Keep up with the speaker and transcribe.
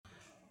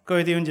各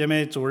位弟兄姐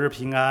妹，主日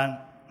平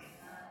安。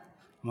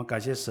我们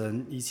感谢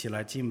神，一起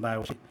来敬拜，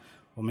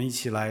我们一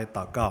起来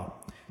祷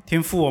告。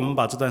天父，我们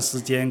把这段时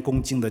间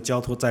恭敬地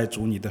交托在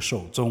主你的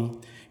手中，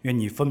愿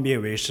你分别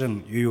为圣，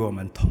与我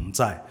们同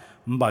在。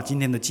我们把今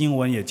天的经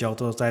文也交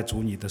托在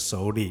主你的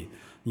手里，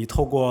你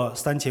透过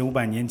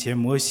3500年前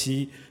摩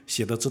西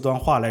写的这段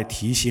话来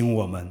提醒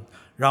我们，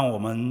让我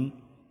们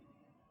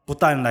不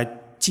但来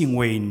敬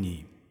畏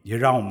你，也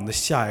让我们的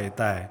下一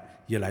代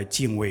也来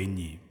敬畏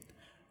你。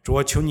主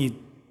啊，求你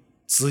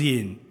指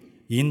引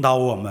引导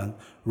我们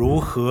如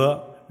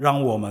何让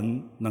我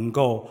们能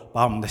够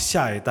把我们的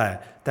下一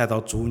代带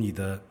到主你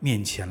的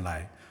面前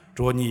来。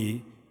主啊，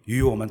你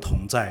与我们同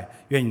在，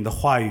愿你的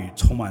话语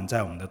充满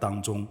在我们的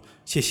当中。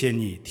谢谢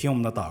你听我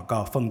们的祷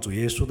告，奉主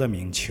耶稣的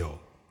名求，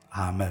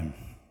阿们。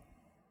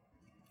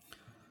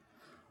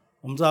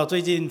我们知道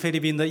最近菲律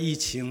宾的疫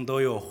情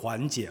都有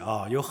缓解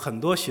啊，有很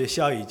多学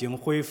校已经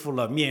恢复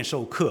了面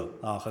授课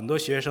啊，很多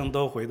学生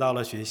都回到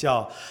了学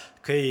校，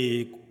可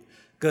以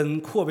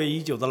跟阔别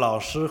已久的老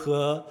师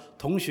和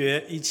同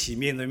学一起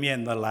面对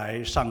面的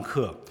来上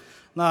课。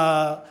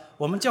那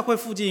我们教会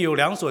附近有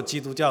2所基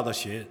督教的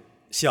学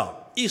校，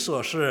一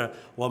所是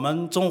我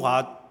们中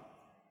华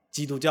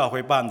基督教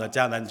会办的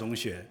迦南中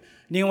学，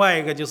另外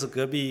一个就是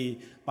隔壁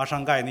马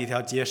上盖那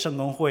条街圣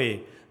公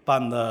会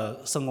办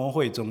的圣公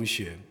会中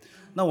学。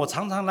那我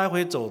常常来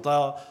回走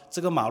到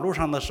这个马路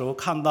上的时候，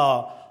看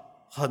到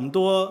很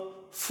多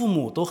父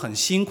母都很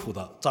辛苦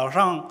的，早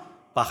上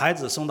把孩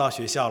子送到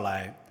学校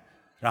来，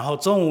然后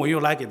中午又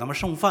来给他们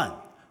送饭，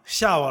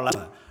下午来，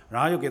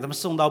然后又给他们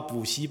送到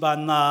补习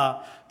班呐、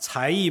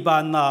才艺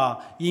班呐、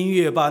音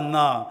乐班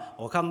呐。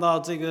我看到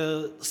这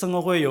个圣公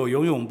会有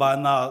游泳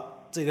班呐，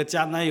这个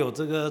迦南有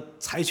这个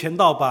跆拳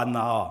道班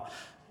呐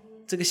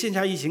这个线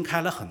下疫情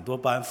开了很多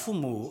班，父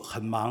母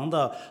很忙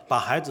的把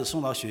孩子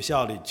送到学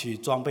校里去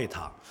装备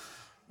他。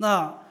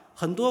那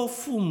很多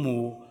父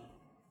母，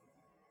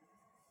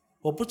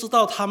我不知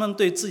道他们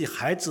对自己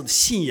孩子的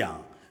信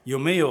仰有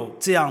没有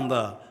这样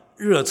的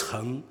热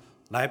忱，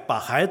来把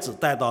孩子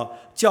带到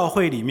教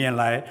会里面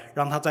来，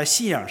让他在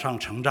信仰上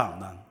成长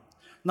呢？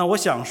那我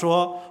想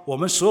说，我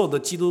们所有的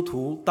基督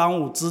徒当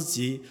务之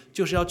急，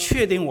就是要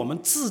确定我们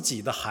自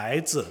己的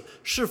孩子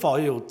是否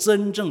有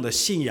真正的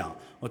信仰。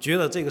我觉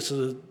得这个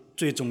是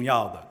最重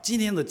要的。今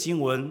天的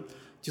经文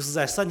就是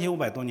在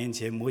3500多年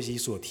前摩西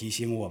所提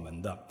醒我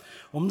们的。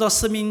我们知道《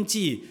申命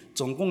记》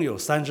总共有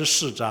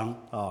34章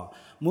啊，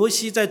摩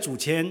西在主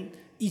前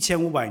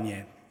1500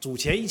年，主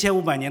前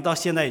1500年到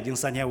现在已经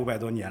3500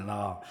多年了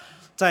啊，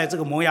在这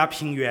个摩押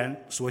平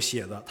原所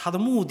写的，他的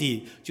目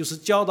的就是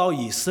教导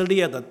以色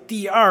列的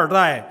第2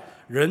代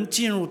人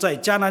进入在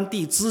迦南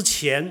地之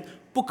前，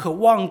不可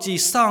忘记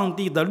上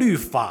帝的律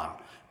法、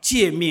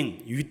诫命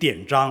与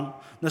典章。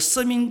那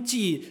申命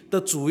记的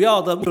主要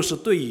的就是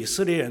对以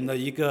色列人的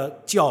一个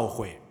教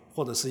诲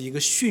或者是一个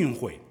训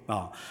诲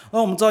啊。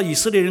那我们知道以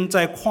色列人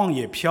在旷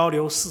野漂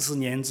流40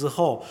年之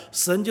后，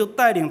神就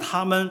带领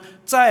他们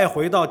再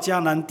回到迦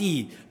南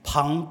地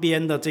旁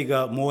边的这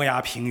个摩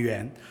押平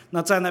原。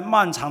那在那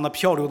漫长的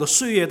漂流的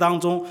岁月当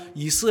中，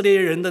以色列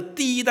人的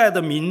第1代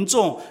的民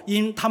众，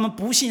因他们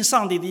不信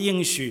上帝的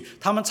应许，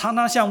他们常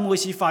常向摩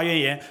西发怨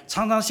言，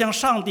常常向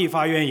上帝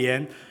发怨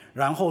言，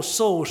然后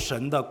受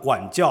神的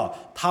管教，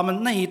他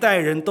们那一代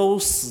人都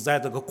死在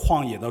这个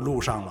旷野的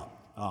路上了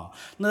啊。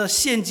那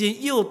现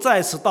今又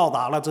再次到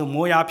达了这个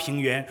摩押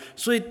平原，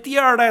所以第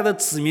2代的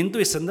子民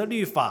对神的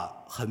律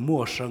法很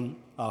陌生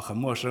啊，很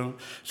陌生，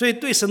所以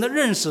对神的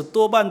认识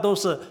多半都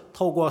是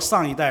透过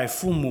上一代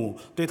父母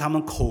对他们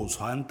口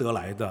传得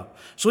来的。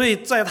所以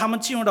在他们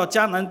进入到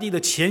迦南地的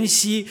前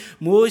夕，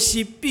摩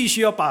西必须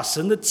要把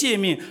神的诫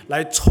命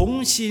来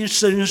重新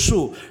申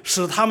述，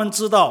使他们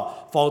知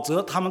道，否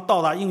则他们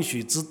到达应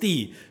许之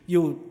地，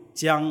又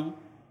将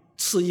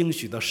赐应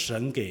许的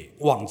神给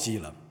忘记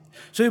了。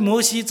所以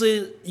摩西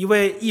这一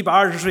位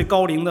120岁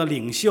高龄的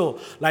领袖，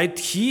来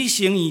提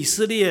醒以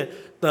色列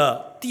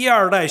的第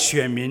2代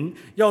选民，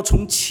要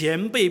从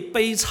前辈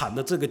悲惨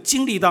的这个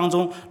经历当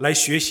中来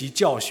学习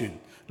教训，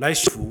来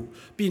学服，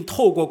并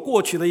透过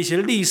过去的一些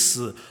历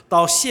史，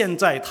到现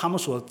在他们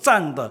所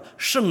占的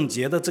圣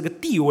洁的这个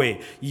地位，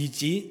以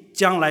及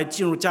将来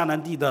进入迦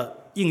南地的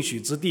应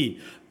许之地，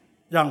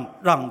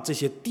让这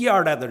些第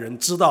2代的人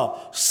知道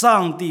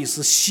上帝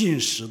是信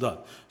实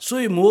的。所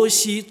以摩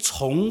西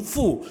重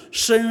复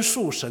申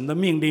述神的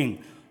命令、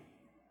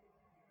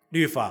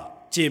律法、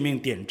诫命、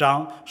典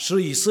章，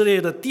使以色列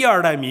的第2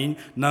代民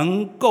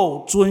能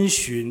够遵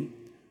循。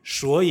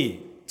所以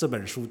这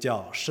本书叫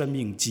《申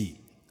命记》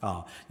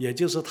啊，也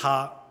就是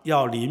他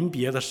要临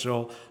别的时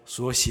候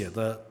所写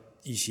的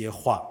一些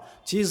话。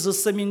其实《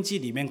申命记》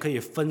里面可以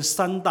分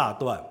3大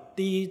段，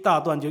第1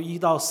大段就1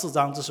到4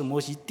章，这是摩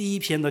西第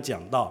1篇的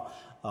讲道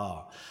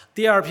啊。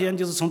第2篇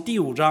就是从第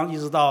5章一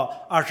直到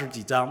20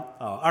几章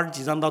啊，20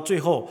几章到最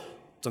后，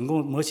总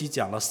共摩西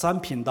讲了3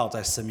篇道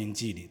在申命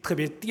记里，特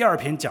别第2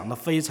篇讲得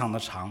非常的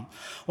长。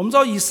我们知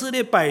道以色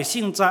列百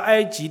姓在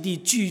埃及地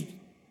聚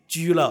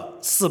居了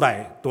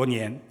400多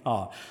年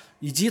啊，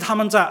以及他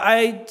们在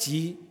埃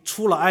及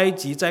出了埃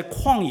及，在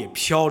旷野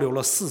漂流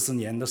了40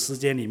年的时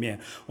间里面，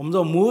我们知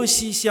道摩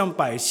西向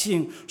百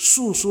姓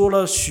诉说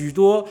了许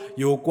多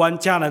有关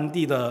迦南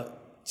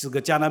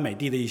美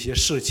地的一些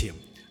事情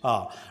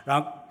啊，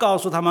然后告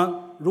诉他们，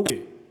如果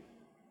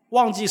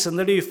忘记神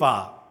的律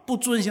法，不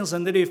遵行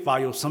神的律法，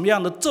有什么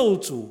样的咒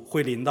诅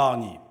会临到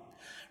你？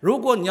如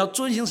果你要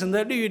遵行神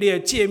的律例、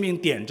诫命、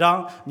典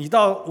章，你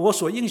到我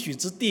所应许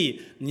之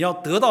地，你要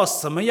得到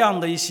什么样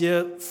的一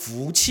些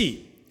福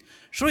气？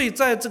所以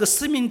在这个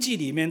申命记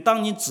里面，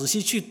当你仔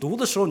细去读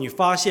的时候，你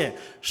发现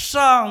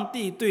上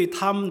帝对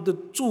他们的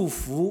祝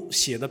福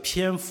写的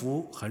篇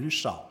幅很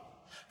少，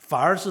反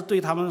而是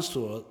对他们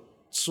所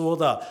说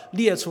的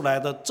列出来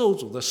的咒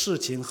诅的事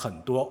情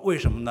很多。为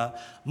什么呢？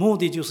目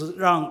的就是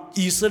让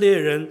以色列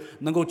人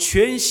能够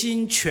全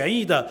心全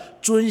意的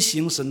遵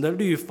行神的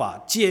律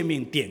法、诫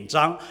命、典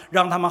章，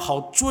让他们好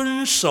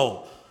遵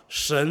守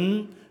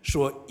神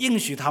所应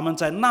许他们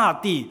在那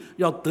地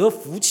要得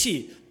福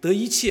气、得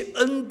一切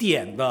恩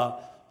典的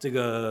这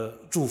个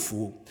祝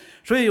福。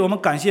所以我们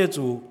感谢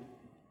主，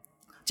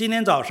今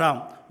天早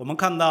上我们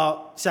看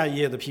到下一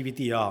页的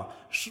PPT 啊，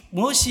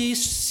摩西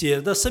写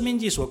的申命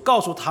记所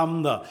告诉他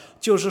们的，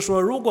就是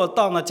说如果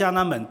到了迦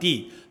南美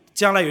地，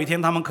将来有一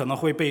天他们可能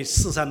会被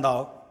四散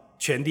到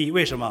全地。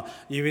为什么？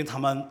因为他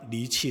们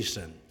离弃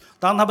神。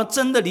当他们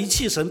真的离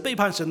弃神、背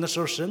叛神的时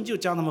候，神就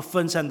将他们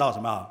分散到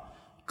什么？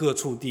各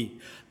处地。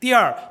第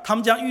二，他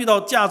们将遇到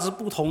价值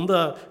不同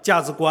的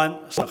价值观，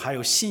还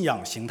有信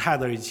仰形态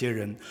的一些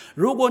人。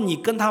如果你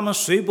跟他们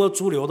随波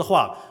逐流的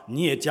话，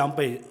你也将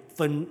被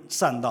分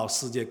散到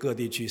世界各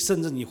地去，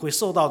甚至你会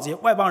受到这些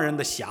外邦人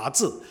的辖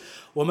制。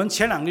我们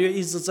前2个月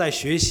一直在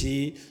学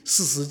习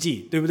士师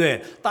记，对不对？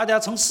大家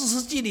从士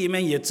师记里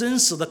面也真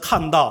实的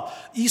看到，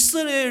以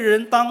色列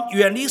人当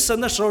远离神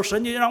的时候，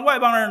神就让外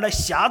邦人来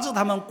辖制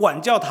他们、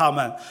管教他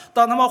们；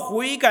当他们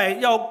悔改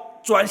要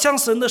转向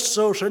神的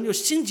时候，神就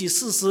兴起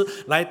士师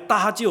来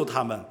搭救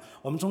他们。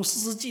我们从士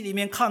师记里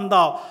面看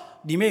到，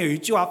里面有一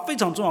句话非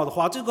常重要的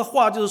话，这个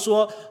话就是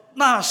说，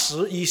那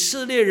时以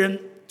色列人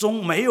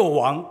中没有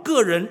王，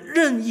个人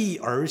任意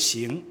而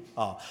行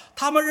啊。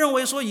他们认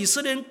为说以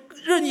色列人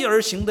任意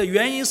而行的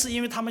原因，是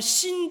因为他们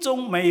心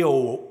中没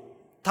有，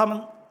他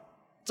们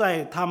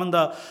在他们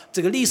的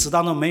这个历史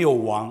当中没有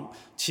王。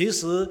其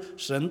实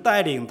神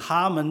带领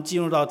他们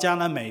进入到迦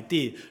南美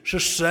地，是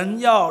神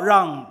要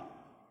让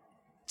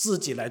自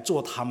己来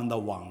做他们的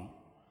王，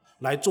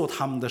来做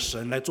他们的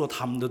神，来做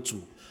他们的主。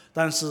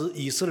但是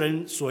以色列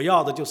人所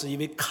要的，就是因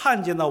为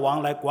看见了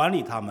王来管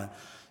理他们。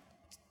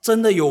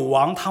真的有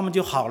王，他们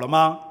就好了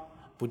吗？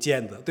不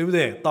见得，对不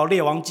对？到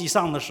列王纪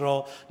上的时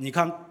候，你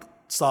看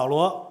扫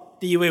罗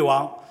第一位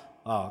王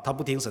啊，他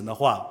不听神的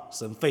话，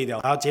神废掉，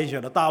他拣选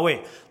了大卫。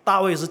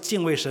大卫是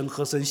敬畏神、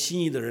合神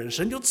心意的人，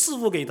神就赐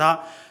福给他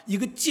一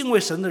个敬畏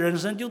神的人，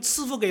神就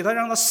赐福给他，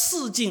让他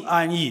四境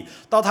安逸。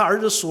到他儿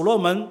子所罗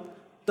门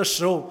的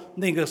时候，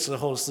那个时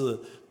候是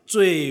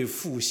最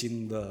复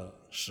兴的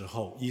时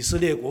候，以色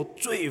列国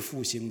最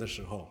复兴的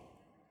时候。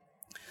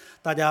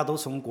大家都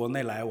从国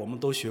内来，我们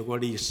都学过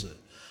历史。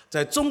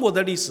在中国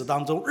的历史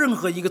当中，任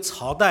何一个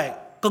朝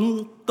代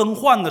更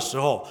换的时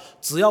候，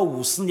只要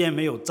50年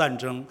没有战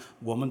争，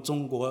我们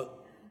中国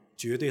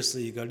绝对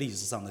是一个历史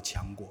上的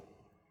强国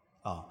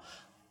啊。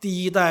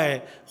第一代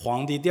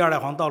皇帝、第二代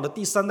皇帝，到了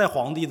第3代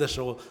皇帝的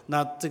时候，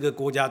那这个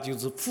国家就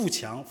是富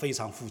强，非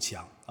常富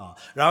强啊，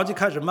然后就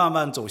开始慢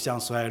慢走向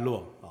衰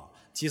落啊。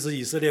其实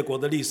以色列国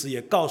的历史也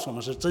告诉我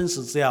们是真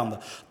实这样的。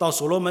到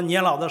所罗门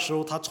年老的时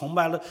候，他崇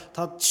拜了，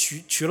他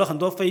娶了很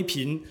多妃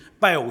嫔，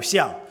拜偶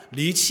像，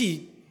离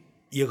弃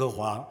耶和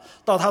华。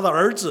到他的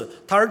儿子，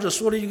他儿子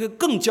说了一个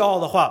更骄傲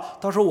的话，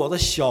他说：“我的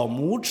小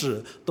拇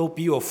指都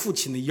比我父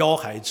亲的腰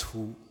还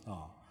粗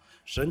啊！”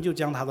神就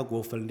将他的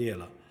国分裂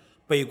了。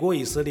北国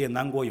以色列，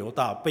南国犹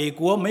大。北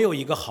国没有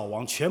一个好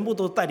王，全部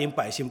都带领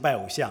百姓拜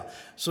偶像。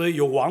所以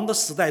有王的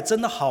时代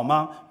真的好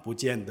吗？不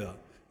见得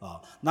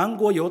啊。南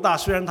国犹大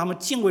虽然他们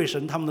敬畏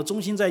神，他们的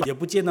中心在，也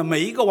不见得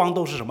每一个王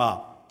都是什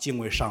么敬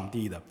畏上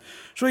帝的。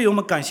所以我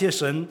们感谢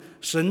神，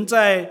神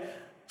在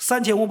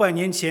3500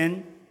年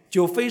前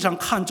就非常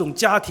看重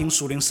家庭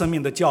属灵生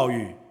命的教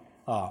育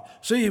啊。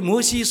所以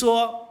摩西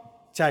说，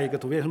下一个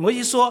图片，摩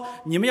西说：“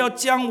你们要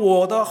将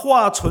我的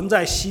话存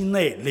在心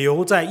内，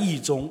留在意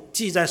中，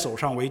记在手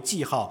上为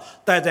记号，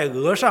戴在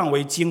额上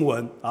为经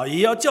文啊！也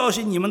要教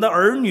训你们的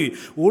儿女，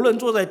无论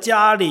坐在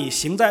家里、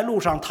行在路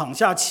上、躺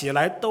下起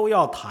来，都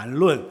要谈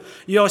论，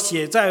又要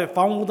写在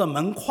房屋的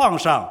门框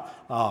上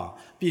啊，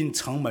并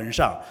城门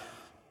上。”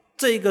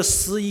这个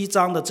11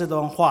章的这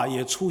段话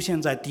也出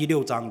现在第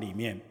6章里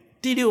面，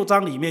第6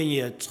章里面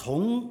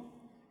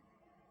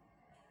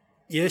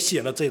也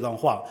写了这段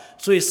话，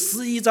所以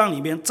11章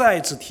里面再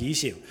次提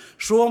醒，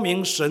说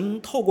明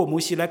神透过摩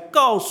西来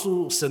告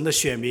诉神的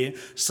选民，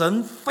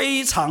神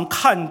非常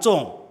看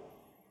重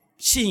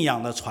信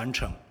仰的传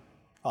承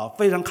啊，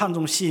非常看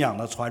重信仰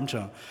的传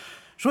承。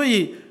所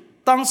以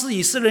当时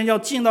以色列人要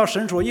进到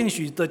神所应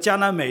许的迦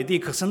南美地，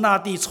可是那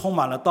地充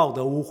满了道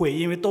德污秽，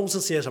因为都是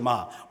些什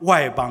么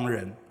外邦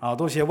人啊，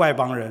都是些外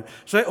邦人，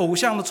所以偶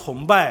像的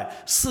崇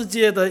拜、世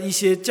界的一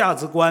些价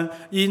值观，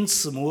因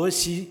此摩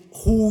西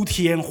呼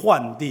天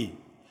唤地。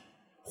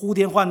呼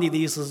天唤地的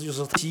意思就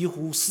是几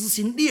乎撕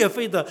心裂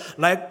肺的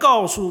来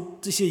告诉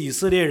这些以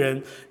色列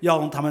人，要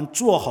让他们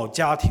做好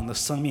家庭的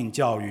生命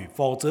教育，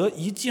否则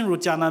一进入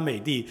迦南美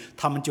地，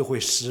他们就会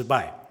失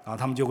败啊，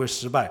他们就会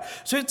失败。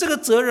所以这个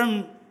责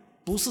任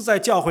不是在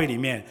教会里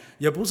面，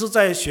也不是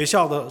在学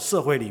校的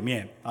社会里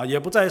面啊，也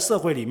不在社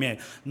会里面，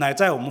乃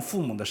在我们父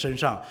母的身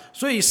上。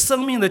所以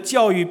生命的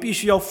教育必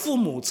须要父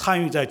母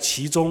参与在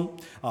其中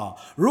啊。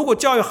如果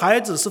教育孩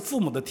子是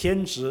父母的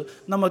天职，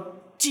那么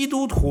基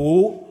督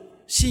徒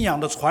信仰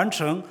的传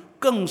承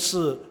更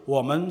是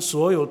我们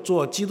所有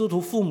做基督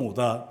徒父母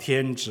的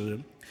天职。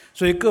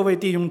所以各位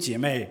弟兄姐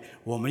妹，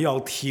我们要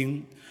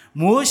听。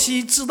摩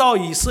西知道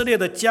以色列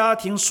的家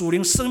庭属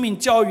灵生命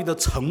教育的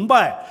成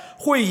败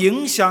会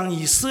影响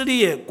以色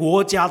列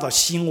国家的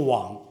兴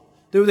亡，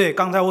对不对？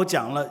刚才我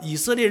讲了，以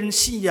色列人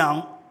信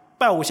仰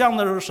拜偶像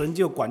的时候，神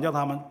就管教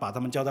他们，把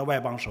他们交在外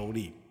邦手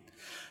里。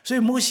所以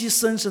摩西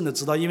深深的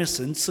知道，因为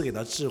神赐给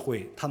他智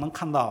慧，他能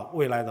看到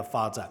未来的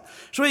发展。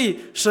所以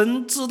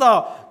神知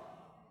道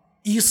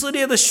以色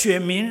列的选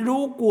民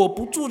如果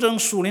不注重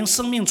属灵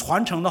生命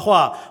传承的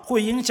话，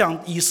会影响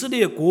以色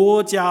列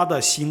国家的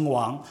兴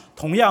亡。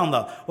同样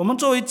的，我们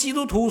作为基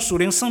督徒，属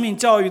灵生命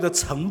教育的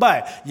成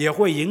败也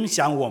会影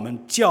响我们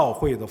教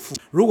会的父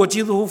母。如果基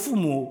督徒父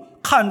母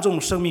看重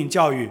生命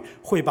教育，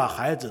会把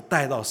孩子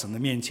带到神的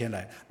面前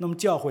来，那么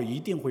教会一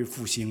定会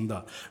复兴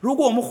的。如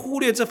果我们忽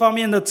略这方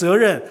面的责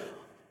任，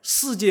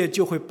世界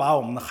就会把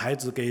我们的孩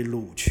子给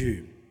掳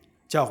去，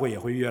教会也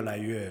会越来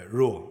越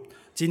弱。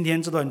今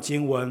天这段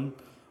经文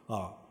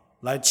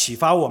来启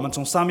发我们，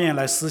从上面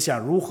来思想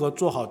如何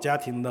做好家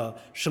庭的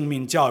生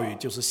命教育，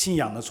就是信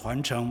仰的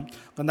传承。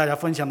跟大家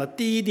分享的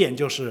第一点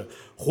就是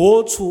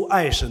活出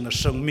爱神的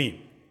生命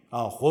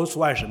活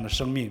出爱神的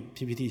生命。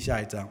 PPT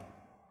下一章。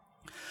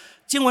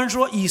经文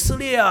说，以色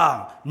列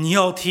啊，你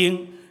要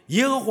听，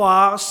耶和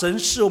华神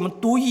是我们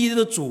独一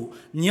的主，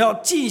你要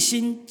尽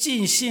心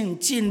尽性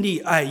尽力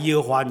爱耶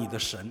和华你的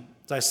神。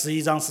在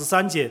11章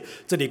13节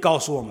这里告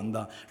诉我们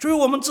的。所以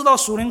我们知道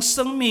属灵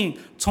生命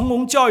从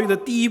容教育的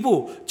第一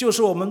步，就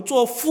是我们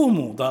做父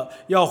母的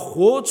要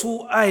活出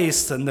爱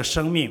神的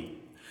生命。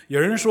有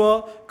人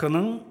说，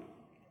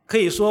可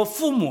以说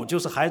父母就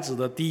是孩子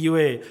的第一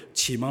位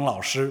启蒙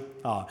老师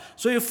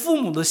所以父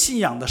母的信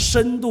仰的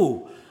深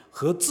度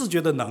和自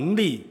觉的能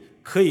力，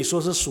可以说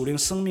是属灵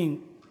生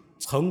命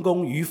成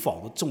功与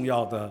否的重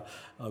要的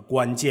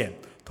关键。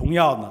同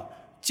样的，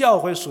教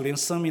会属灵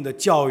生命的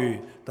教育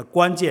的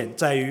关键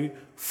在于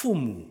父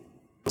母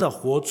在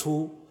活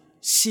出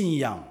信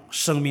仰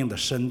生命的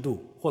深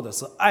度，或者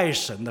是爱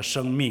神的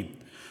生命。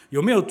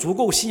有没有足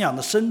够信仰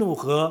的深度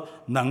和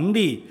能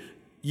力？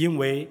因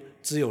为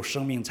只有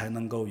生命才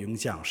能够影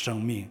响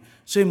生命。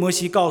所以摩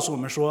西告诉我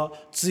们说，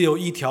只有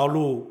一条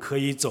路可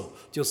以走，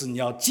就是你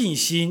要尽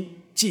心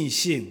尽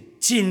性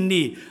尽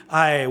力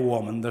爱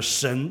我们的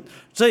神。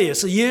这也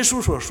是耶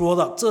稣所说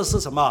的，这是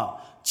什么？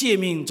诫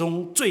命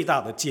中最大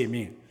的诫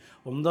命。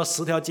我们的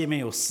10条诫命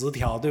有10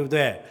条，对不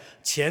对？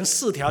前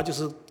4条就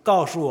是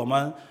告诉我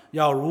们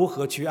要如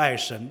何去爱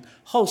神，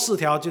后4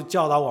条就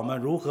教导我们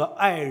如何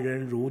爱人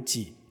如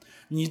己。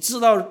你知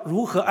道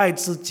如何爱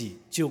自己，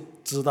就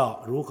知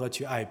道如何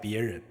去爱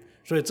别人。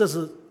所以这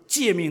是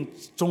诫命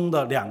中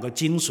的2个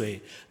精髓。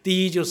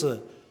第一就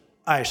是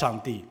爱上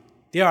帝，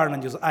第二呢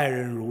就是爱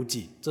人如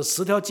己。这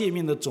10条诫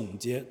命的总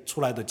结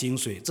出来的精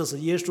髓，这是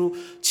耶稣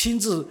亲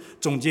自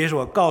总结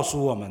所告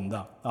诉我们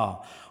的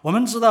我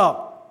们知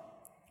道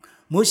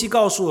摩西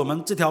告诉我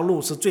们，这条路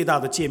是最大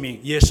的诫命，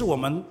也是我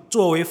们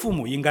作为父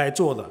母应该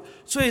做的。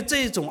所以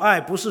这种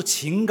爱不是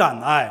情感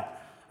爱，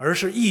而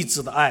是意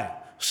志的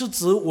爱，是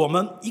指我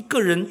们一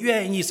个人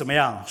愿意怎么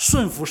样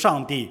顺服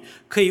上帝，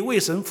可以为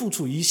神付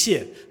出一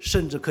切，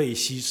甚至可以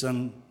牺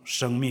牲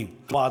生命。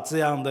哇，这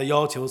样的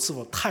要求是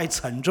否太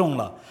沉重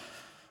了？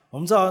我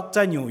们知道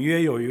在纽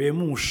约有一位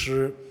牧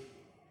师，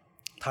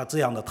他这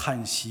样的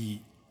叹息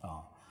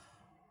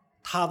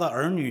他的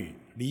儿女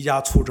离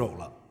家出走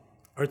了，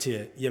而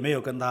且也没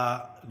有跟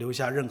他留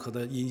下任何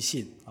的音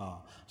信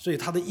所以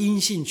他的音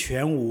信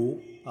全无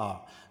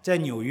在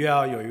纽约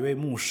有一位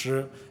牧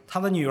师，他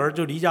的女儿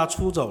就离家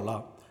出走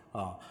了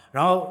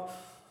然后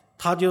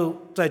他就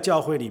在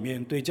教会里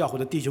面对教会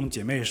的弟兄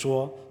姐妹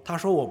说，他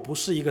说我不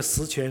是一个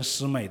十全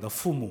十美的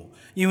父母，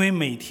因为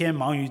每天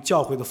忙于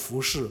教会的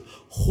服事，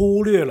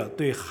忽略了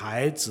对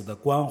孩子的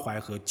关怀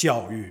和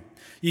教育。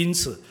因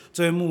此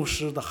这位牧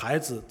师的孩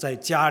子在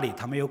家里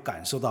他没有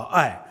感受到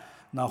爱，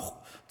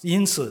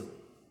因此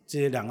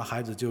这2个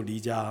孩子就离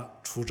家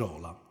出走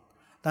了。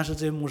但是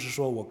这位牧师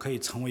说，我可以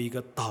成为一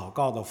个祷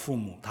告的父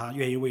母，他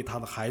愿意为他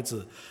的孩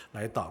子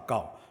来祷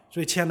告。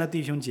所以亲爱的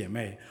弟兄姐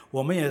妹，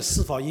我们也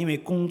是否因为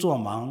工作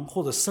忙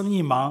或者生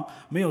意忙，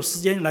没有时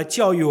间来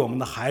教育我们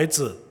的孩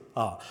子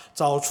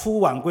早出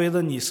晚归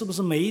的你，是不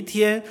是每一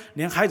天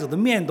连孩子的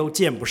面都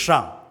见不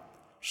上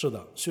是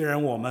的，虽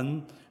然我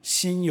们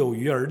心有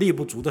余而力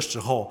不足的时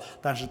候，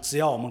但是只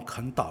要我们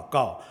肯祷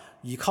告，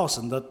依靠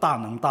神的大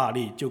能大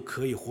力，就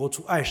可以活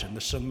出爱神的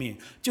生命，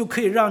就可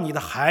以让你的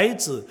孩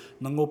子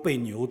能够被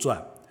扭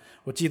转。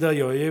我记得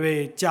有一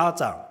位家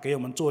长给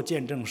我们做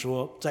见证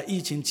说，在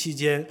疫情期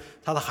间，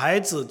他的孩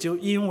子就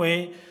因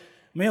为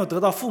没有得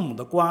到父母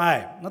的关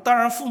爱，那当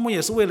然父母也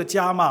是为了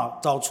家嘛，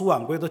早出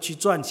晚归的去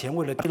赚钱，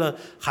为了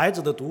孩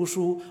子的读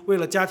书，为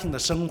了家庭的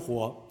生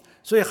活，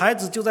所以孩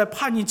子就在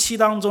叛逆期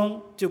当中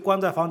就关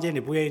在房间里，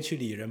不愿意去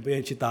理人，不愿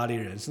意去搭理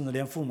人，甚至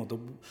连父母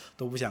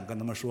都不想跟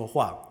他们说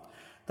话。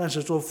但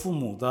是做父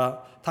母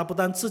的，他不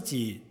但自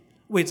己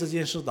为这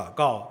件事祷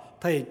告，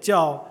他也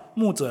叫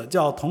牧者、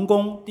叫同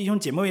工弟兄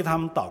姐妹为他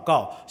们祷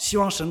告，希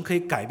望神可以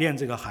改变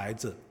这个孩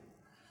子。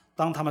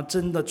当他们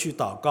真的去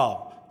祷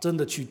告，真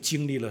的去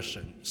经历了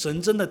神，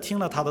神真的听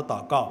了他的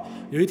祷告，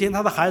有一天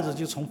他的孩子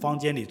就从房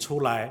间里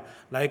出来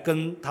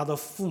跟他的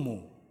父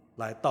母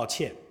来道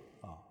歉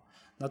啊。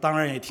那当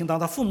然也听到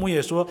他父母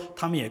也说，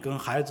他们也跟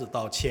孩子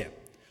道歉。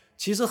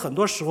其实很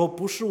多时候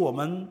不是我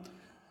们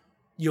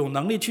有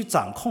能力去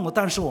掌控的，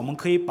但是我们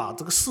可以把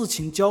这个事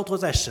情交托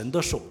在神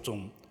的手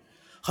中。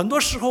很多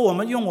时候我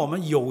们用我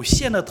们有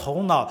限的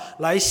头脑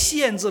来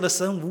限制了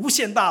神无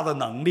限大的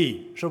能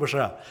力，是不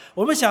是？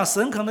我们想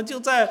神可能就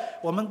在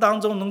我们当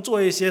中能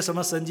做一些什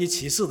么神迹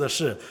奇事的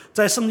事，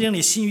在圣经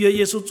里新约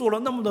耶稣做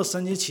了那么多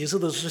神迹奇事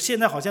的事，现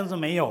在好像是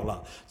没有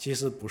了。其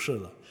实不是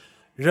的，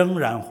仍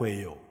然会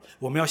有。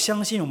我们要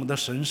相信我们的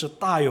神是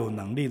大有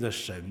能力的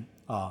神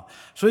啊，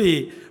所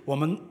以我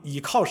们依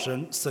靠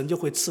神，神就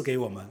会赐给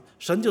我们，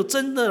神就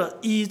真的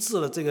医治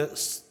了这个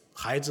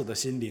孩子的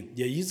心灵，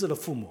也医治了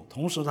父母，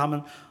同时他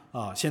们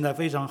现在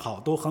非常好，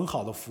都很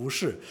好的服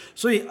侍。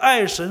所以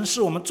爱神是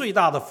我们最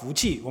大的福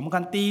气。我们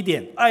看第一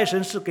点，爱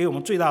神是给我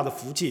们最大的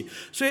福气，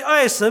所以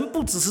爱神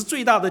不只是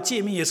最大的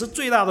诫命，也是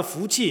最大的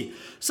福气。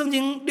圣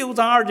经6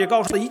章2节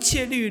告诉一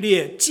切律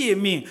例诫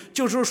命，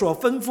就是所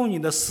吩咐你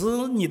的，使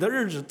你的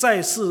日子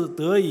在世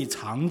得以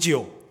长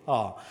久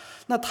啊。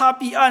那他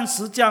必按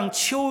时降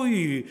秋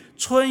雨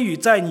春雨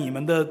在你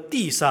们的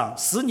地上，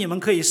使你们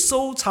可以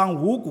收藏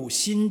五谷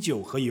新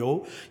酒和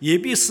油，也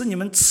必使你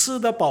们吃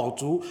得饱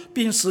足，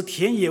并使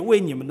田野为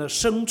你们的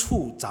牲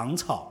畜长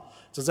草。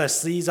这在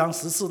11章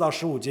14到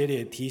15节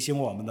里提醒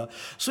我们的。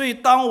所以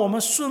当我们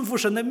顺服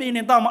神的命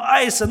令，当我们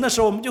爱神的时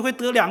候，我们就会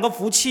得2个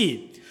福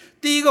气。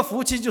第一个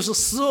福气就是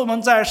使我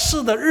们在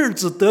世的日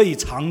子得以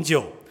长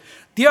久，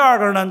第二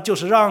个呢，就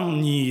是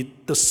让你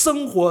的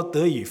生活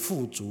得以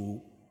富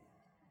足。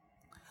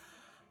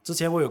之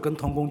前我有跟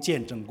同工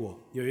见证过，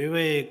有一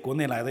位国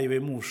内来的一位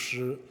牧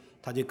师，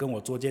他就跟我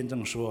做见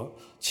证说，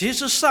其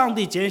实上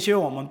帝拣选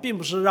我们并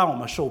不是让我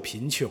们受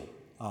贫穷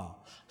啊，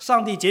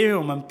上帝拣选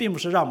我们并不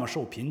是让我们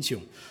受贫穷。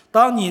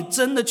当你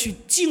真的去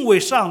敬畏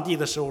上帝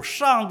的时候，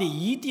上帝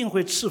一定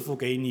会赐福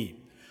给你，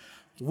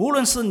无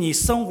论是你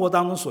生活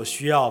当中所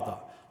需要的。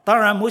当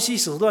然摩西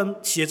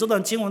写这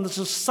段经文的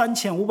是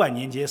3500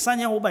年前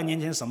，3500年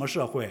前什么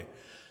社会？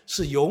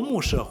是游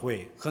牧社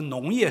会和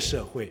农业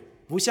社会，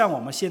不像我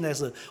们现在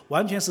是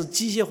完全是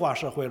机械化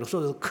社会了，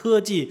说是科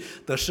技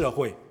的社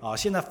会啊。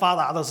现在发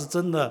达的是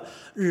真的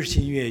日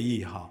新月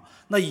异哈。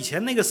那以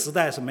前那个时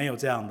代是没有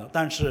这样的，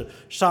但是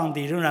上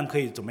帝仍然可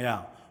以怎么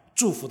样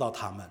祝福到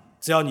他们，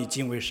只要你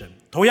敬畏神。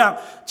同样，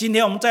今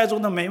天我们在座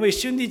的每一位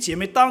兄弟姐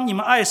妹，当你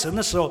们爱神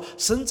的时候，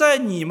神在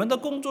你们的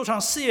工作上、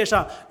事业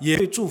上也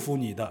会祝福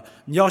你的。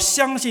你要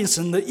相信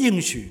神的应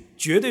许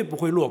绝对不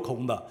会落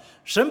空的。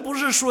神不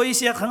是说一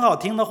些很好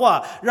听的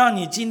话，让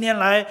你今天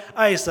来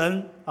爱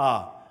神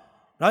啊，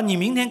然后你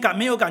明天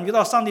没有感觉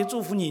到上帝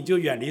祝福你就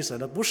远离神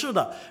了。不是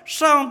的，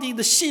上帝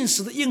的信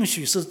实的应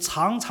许是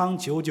长长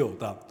久久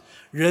的。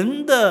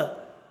人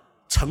的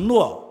承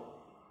诺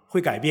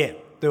会改变，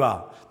对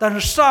吧？但是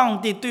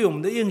上帝对我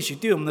们的应许、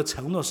对我们的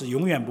承诺是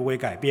永远不会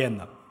改变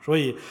的。所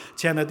以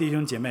亲爱的弟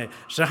兄姐妹，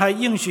神还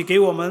应许给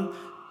我们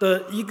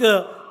的一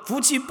个福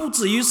气不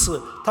止于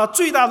此，他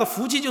最大的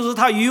福气就是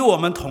他与我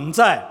们同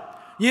在。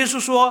耶稣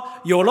说，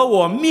有了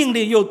我命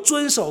令又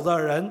遵守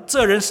的人，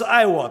这人是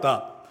爱我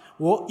的，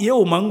我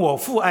又蒙我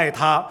父爱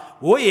他，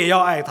我也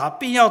要爱他，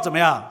并要怎么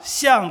样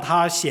向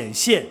他显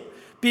现，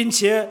并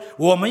且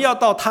我们要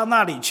到他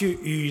那里去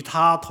与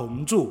他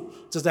同住。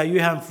这在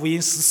约翰福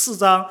音14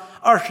章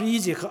21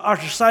节和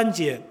23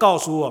节告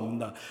诉我们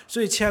的。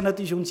所以亲爱的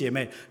弟兄姐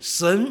妹，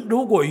神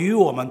如果与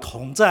我们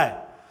同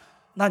在，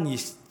那你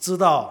知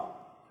道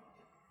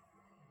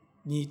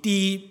你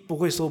第一不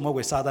会受魔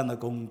鬼撒旦的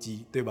攻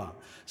击，对吧？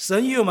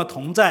神与我们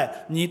同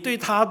在，你对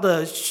他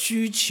的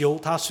需求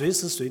他随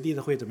时随地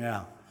的会怎么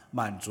样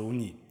满足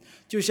你。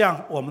就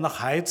像我们的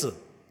孩子，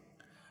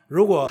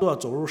如果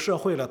走入社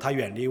会了，他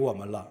远离我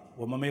们了，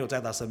我们没有在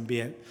他身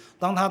边，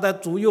当他在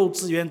读幼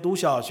稚园、读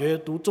小学、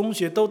读中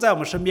学都在我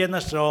们身边的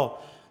时候，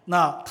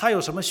那他有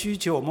什么需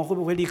求，我们会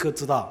不会立刻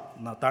知道？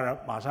那当然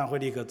马上会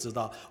立刻知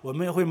道，我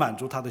们也会满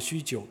足他的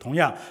需求。同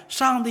样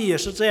上帝也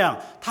是这样，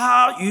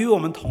他与我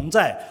们同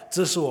在，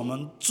这是我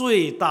们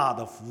最大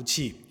的福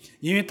气。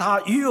因为他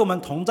与我们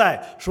同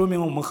在，说明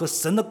我们和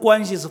神的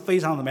关系是非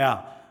常怎么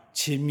样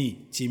亲密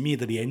紧密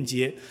的连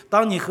接。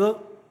当你和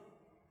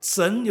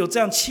神有这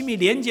样亲密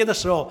连接的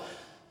时候，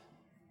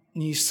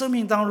你生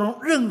命当中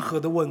任何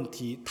的问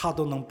题他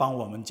都能帮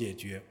我们解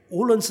决，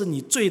无论是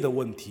你罪的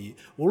问题，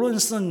无论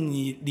是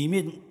你里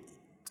面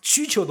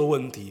需求的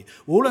问题，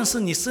无论是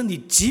你身体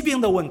疾病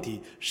的问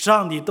题，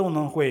上帝都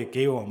能会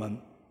给我们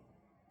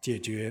解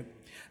决。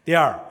第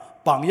二，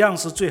榜样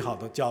是最好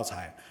的教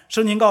材。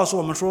圣经告诉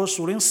我们说，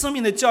属灵生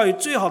命的教育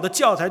最好的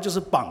教材就是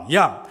榜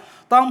样。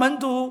当门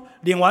徒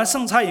领完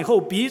圣餐以后，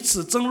彼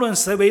此争论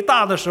谁为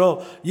大的时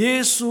候，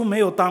耶稣没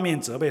有当面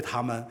责备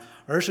他们，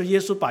而是耶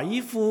稣把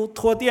衣服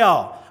脱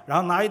掉，然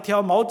后拿一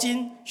条毛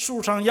巾束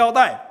上腰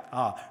带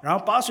然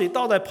后把水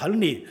倒在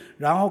盆里，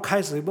然后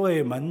开始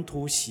为门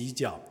徒洗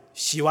脚。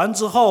洗完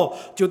之后，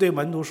就对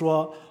门徒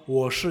说：“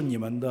我是你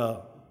们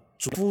的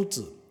主夫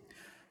子，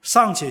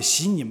尚且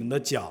洗你们的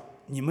脚，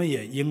你们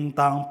也应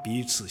当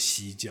彼此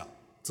洗脚。”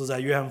这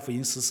在约翰福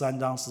音13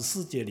章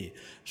14节里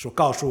所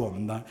告诉我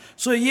们的。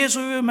所以耶稣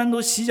为门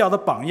徒洗脚的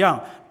榜样，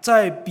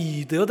在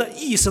彼得的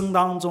一生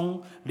当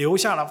中留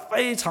下了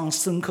非常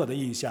深刻的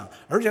印象，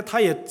而且他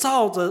也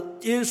照着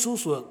耶稣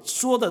所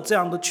说的这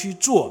样的去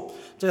做。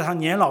在他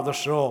年老的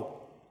时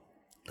候，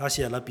他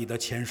写了彼得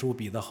前书、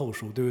彼得后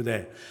书，对不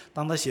对？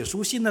当他写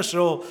书信的时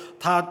候，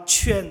他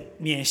劝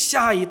勉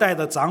下一代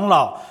的长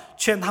老，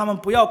劝他们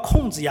不要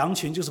控制羊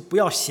群，就是不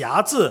要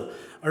辖制，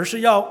而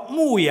是要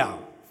牧养，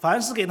凡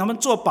是给他们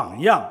做榜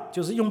样，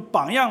就是用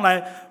榜样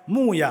来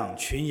牧养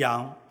群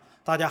羊。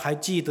大家还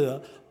记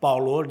得保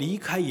罗离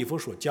开以弗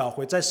所教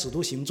会，在使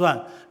徒行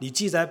传里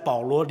记载，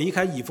保罗离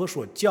开以弗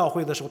所教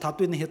会的时候，他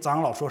对那些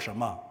长老说什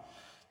么？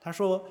他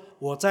说：“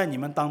我在你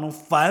们当中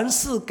凡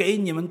是给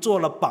你们做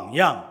了榜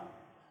样，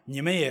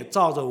你们也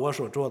照着我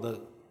所做的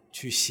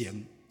去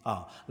行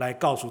来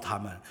告诉他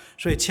们。”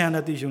所以亲爱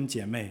的弟兄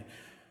姐妹，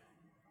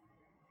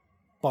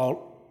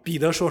彼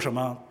得说什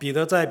么？彼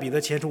得在彼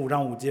得前书5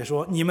章5节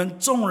说：“你们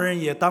众人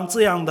也当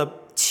这样的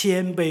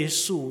谦卑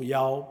束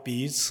腰，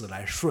彼此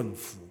来顺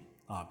服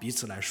彼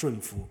此来顺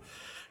服。”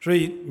所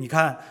以你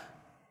看，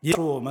耶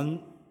稣我们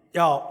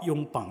要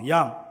用榜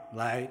样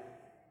来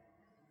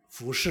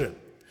服侍。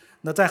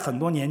那在很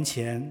多年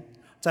前，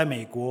在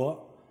美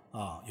国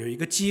有一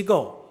个机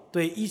构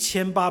对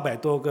1800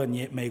多个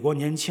美国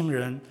年轻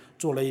人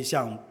做了一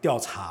项调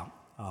查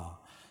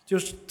就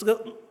是这个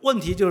问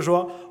题，就是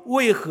说，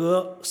为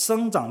何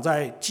生长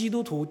在基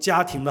督徒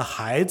家庭的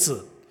孩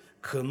子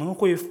可能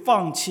会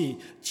放弃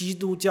基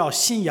督教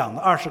信仰的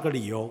20个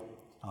理由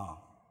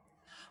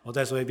我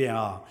再说一遍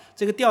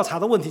这个调查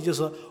的问题就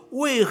是，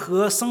为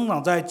何生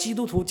长在基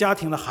督徒家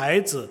庭的孩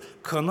子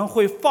可能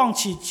会放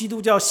弃基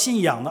督教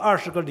信仰的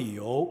20个理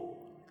由？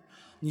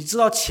你知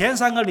道前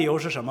3个理由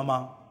是什么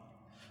吗？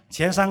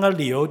前3个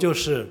理由就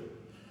是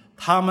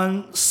他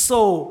们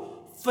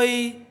受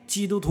非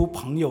基督徒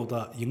朋友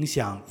的影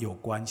响有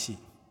关系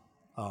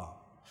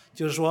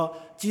就是说，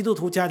基督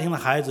徒家庭的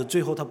孩子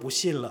最后他不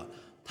信了，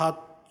他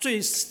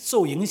最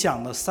受影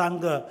响的3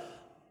个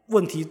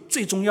问题，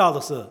最重要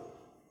的是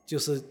就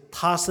是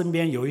他身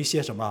边有一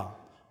些什么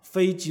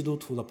非基督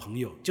徒的朋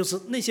友，就是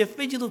那些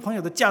非基督徒朋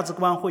友的价值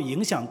观会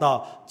影响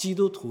到基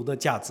督徒的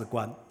价值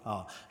观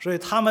所以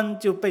他们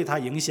就被他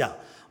影响。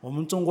我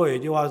们中国有一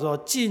句话说：“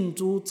近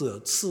朱者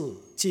赤，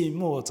近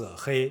墨者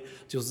黑”，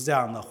就是这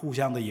样的互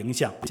相的影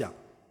响。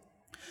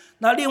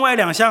那另外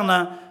2项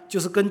呢，就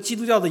是跟基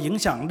督教的影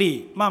响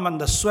力慢慢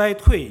的衰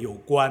退有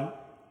关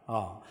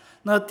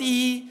那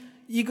第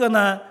一个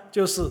呢，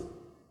就是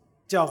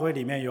教会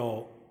里面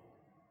有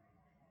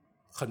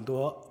很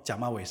多假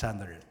冒伪善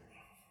的人。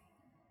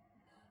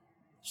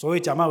所谓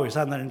假冒伪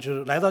善的人，就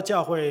是来到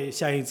教会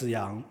像一只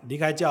羊，离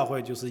开教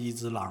会就是一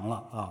只狼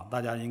了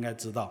大家应该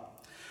知道。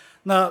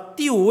那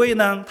第5位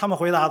呢，他们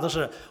回答的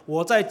是：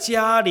我在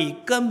家里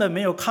根本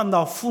没有看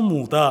到父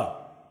母的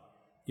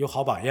有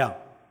好榜样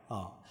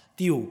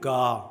第5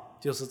个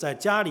就是在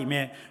家里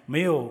面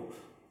没有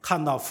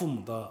看到父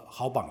母的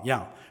好榜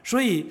样。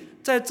所以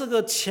在这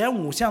个前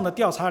5项的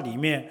调查里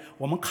面，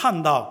我们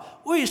看到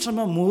为什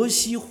么摩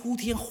西呼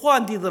天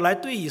唤地的来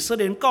对以色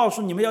列人告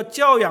诉你们要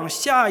教养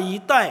下一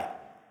代，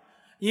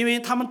因为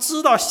他们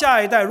知道下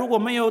一代如果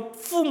没有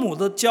父母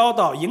的教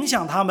导影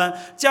响他们，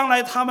将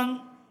来他们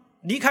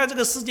离开这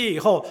个世界以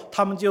后，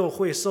他们就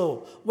会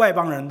受外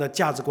邦人的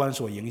价值观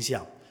所影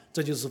响。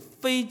这就是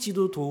非基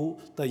督徒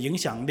的影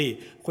响力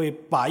会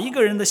把一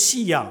个人的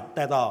信仰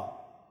带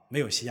到没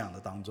有信仰的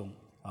当中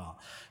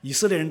以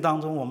色列人当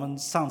中，我们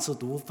上次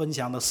分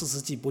享的4世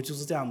纪不就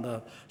是这样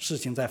的事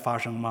情在发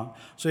生吗？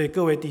所以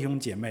各位弟兄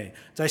姐妹，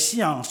在信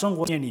仰生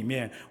活里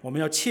面，我们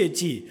要切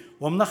记，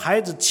我们的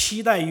孩子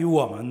期待于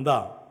我们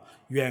的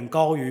远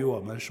高于我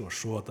们所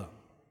说的，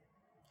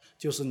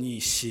就是你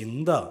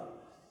行的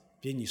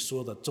比你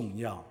说的重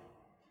要。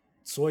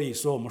所以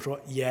说我们说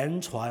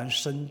言传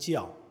身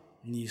教，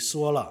你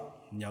说了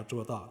你要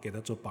做到，给他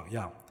做榜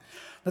样。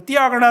那第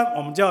2个呢，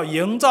我们叫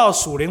营造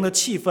属灵的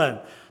气氛。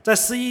在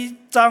11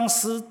章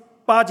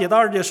18节到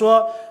2节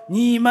说：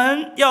你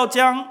们要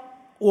将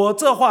我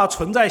这话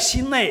存在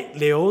心内，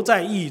留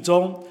在意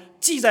中，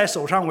系在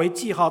手上为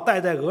记号，戴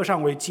在额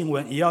上为经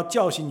文，也要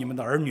教训你们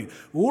的儿女。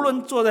无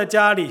论坐在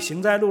家里，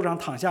行在路上，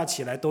躺下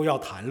起来，都要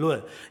谈论，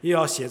又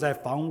要写在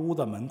房屋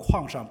的门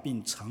框上，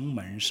并城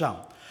门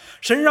上。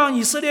神让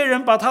以色列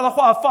人把他的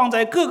话放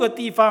在各个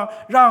地方，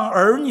让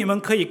儿女们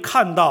可以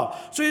看到。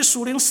所以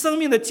属灵生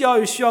命的教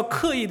育需要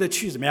刻意的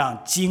去怎么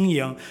样经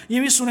营，因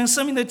为属灵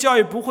生命的教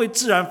育不会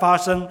自然发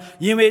生，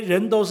因为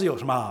人都是有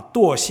什么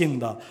惰性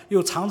的，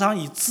又常常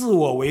以自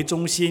我为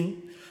中心。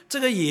这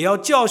个也要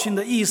教训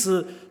的意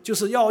思，就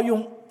是要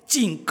用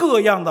尽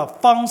各样的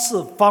方式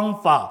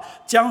方法，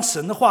将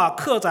神的话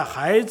刻在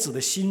孩子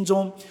的心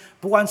中。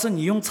不管是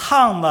你用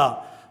唱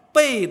的、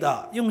背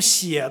的、用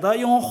写的、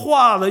用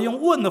画的、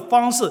用问的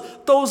方式，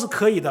都是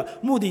可以的。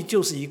目的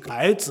就是一个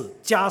孩子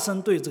加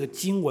深对这个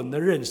经文的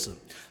认识。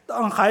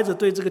当孩子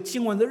对这个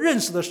经文的认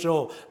识的时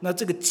候，那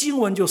这个经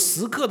文就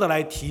时刻的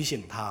来提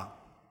醒他。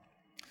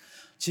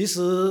其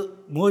实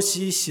摩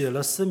西写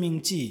了《申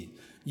命记》，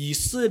以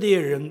色列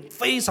人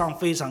非常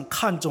非常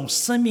看重《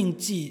申命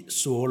记》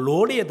所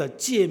罗列的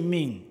诫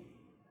命、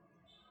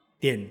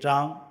典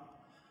章，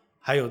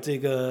还有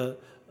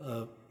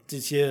这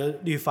些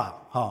律法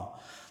哈。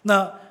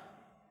那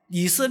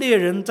以色列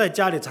人在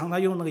家里常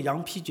常用那个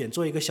羊皮卷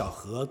做一个小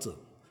盒子，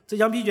这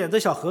羊皮卷这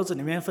小盒子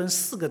里面分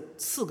四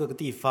个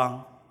地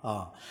方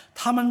啊。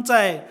他们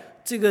在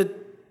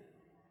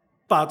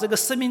把这个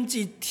申命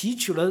记提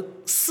取了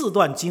4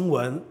段经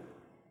文，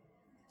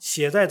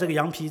写在这个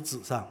羊皮纸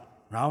上，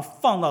然后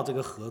放到这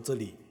个盒子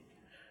里。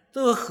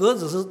这个盒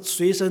子是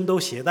随身都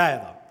携带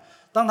的，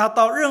当他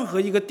到任何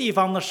一个地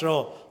方的时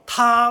候，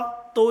他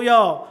都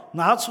要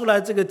拿出来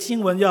这个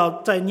经文，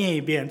要再念一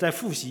遍，再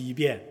复习一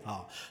遍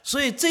啊。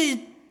所以这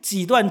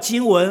几段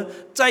经文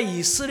在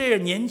以色列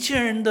年轻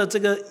人的这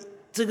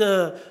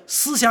个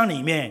思想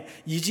里面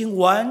已经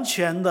完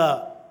全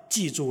的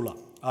记住了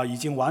啊，已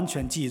经完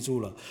全记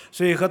住了。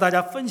所以和大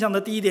家分享的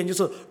第一点就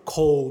是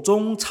口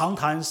中常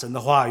谈神的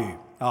话语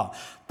啊。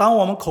当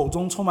我们口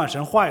中充满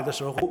神话语的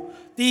时候，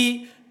第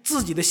一，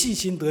自己的信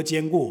心得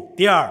坚固；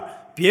第二，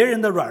别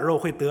人的软弱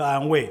会得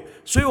安慰。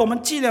所以我们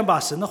尽量把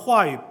神的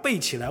话语背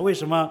起来。为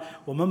什么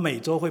我们每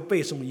周会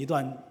背诵一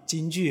段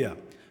金句啊？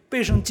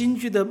背诵金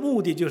句的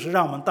目的就是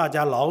让我们大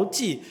家牢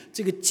记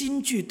这个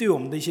金句对我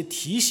们的一些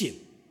提醒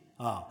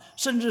啊，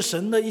甚至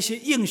神的一些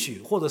应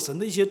许，或者神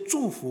的一些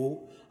祝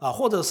福啊，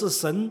或者是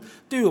神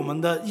对我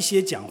们的一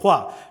些讲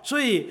话。所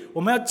以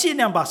我们要尽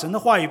量把神的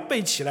话语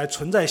背起来，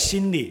存在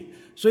心里。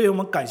所以我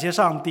们感谢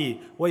上帝，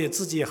我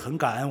自己也很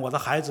感恩我的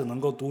孩子能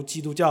够读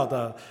基督教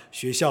的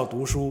学校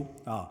读书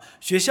啊。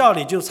学校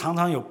里就常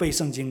常有背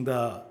圣经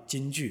的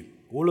金句，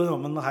无论我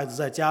们的孩子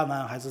在迦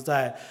南还是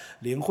在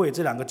灵会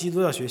这2个基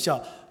督教学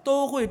校，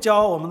都会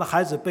教我们的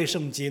孩子背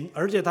圣经，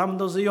而且他们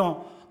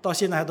到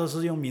现在还都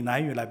是用闽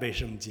南语来背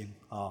圣经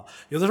啊。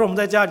有的时候我们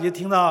在家里就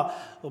听到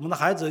我们的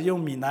孩子用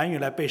闽南语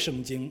来背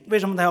圣经，为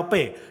什么他要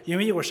背？因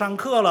为一会儿上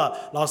课了，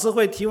老师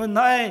会提问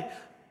他，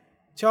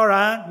悄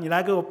然你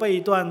来给我背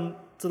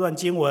这段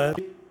经文，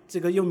这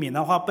个用闽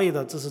南话背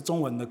的，这是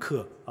中文的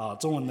课啊，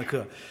中文的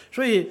课。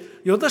所以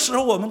有的时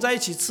候我们在一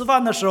起吃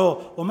饭的时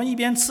候，我们一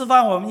边吃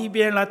饭，我们一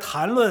边来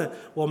谈论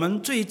我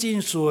们最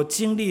近所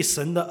经历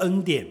神的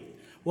恩典。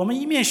我们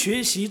一面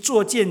学习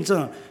做见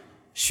证，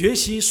学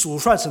习数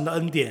算神的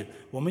恩典，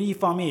我们一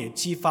方面也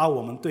激发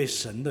我们对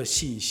神的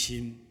信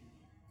心。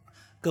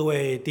各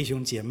位弟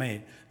兄姐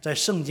妹，在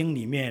圣经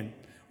里面，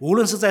无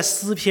论是在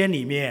诗篇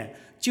里面、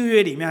旧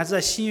约里面，还是在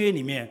新约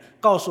里面，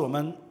告诉我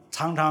们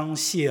常常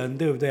谢恩，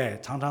对不对？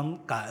常常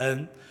感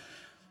恩。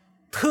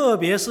特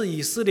别是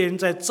以色列人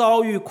在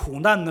遭遇苦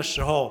难的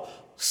时候，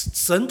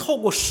神透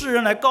过诗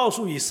人来告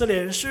诉以色列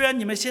人，虽然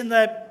你们现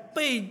在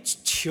被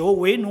囚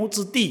为奴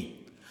之地，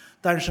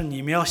但是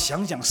你们要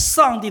想想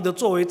上帝的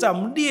作为在我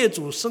们列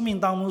祖生命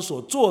当中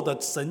所做的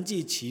神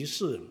迹奇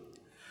事。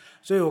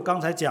所以我刚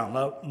才讲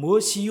了，摩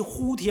西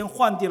呼天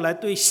唤地来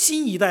对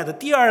新一代的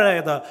第2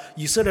代的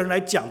以色列人来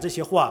讲这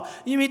些话，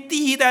因为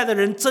第1代的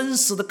人真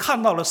实的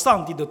看到了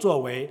上帝的作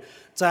为，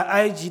在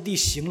埃及地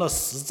行了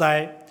10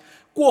灾，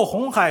过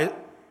红海，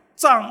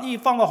杖一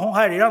放到红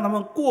海里，让他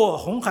们过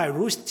红海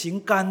如行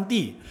干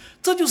地，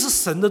这就是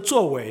神的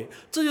作为，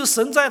这就是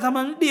神在他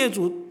们列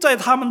祖，在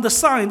他们的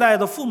上一代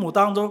的父母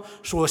当中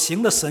所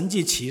行的神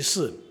迹奇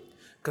事。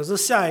可是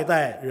下一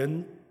代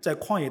人在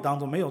旷野当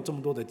中没有这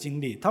么多的经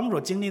历，他们所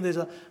经历的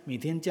是每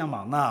天降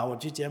玛纳，我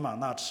去捡玛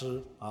纳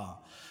吃啊。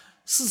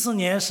40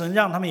年神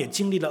让他们也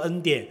经历了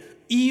恩典，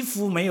衣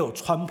服没有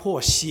穿破，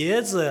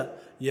鞋子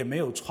也没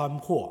有穿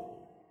破。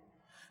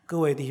各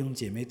位弟兄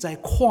姐妹，在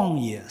旷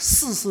野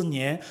40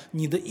年，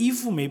你的衣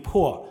服没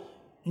破，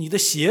你的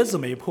鞋子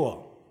没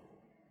破，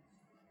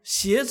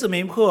鞋子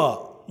没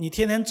破，你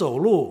天天走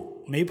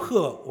路没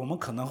破，我们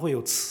可能会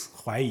有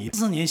怀疑。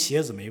40年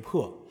鞋子没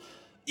破，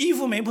衣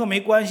服没破没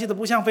关系的，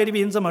不像菲律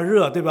宾这么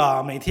热，对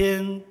吧？每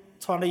天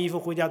穿了衣服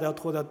回家都要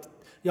脱掉，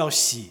要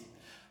洗。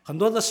很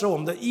多的时候我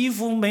们的衣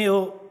服没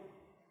有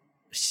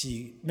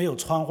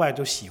穿坏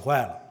就洗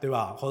坏了，对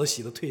吧？或者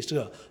洗得褪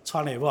色，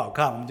穿了也不好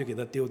看，我们就给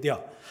它丢掉。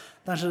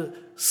但是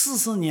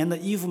40年的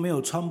衣服没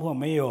有穿破，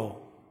没有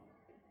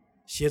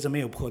鞋子没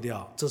有破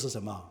掉，这是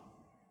什么？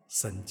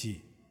神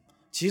迹。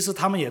其实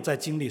他们也在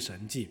经历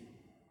神迹。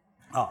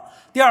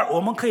第二，我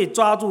们可以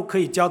抓住可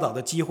以教导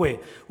的机会。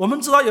我们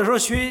知道有时候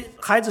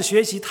孩子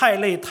学习太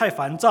累、太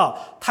烦躁、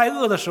太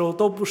饿的时候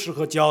都不适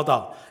合教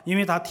导，因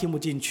为他听不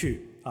进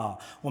去。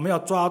我们要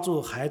抓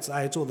住孩子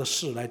爱做的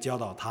事来教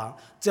导他，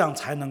这样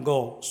才能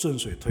够顺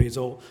水推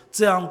舟。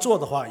这样做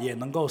的话也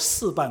能够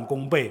事半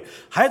功倍。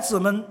孩子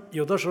们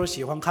有的时候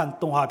喜欢看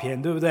动画片，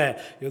对不对？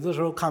有的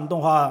时候看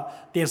动画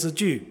电视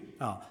剧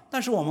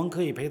但是我们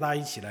可以陪他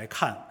一起来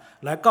看，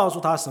来告诉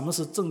他什么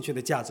是正确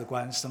的价值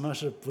观，什么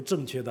是不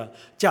正确的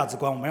价值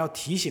观。我们要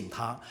提醒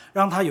他，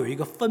让他有一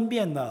个分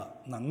辨的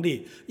能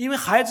力，因为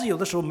孩子有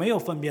的时候没有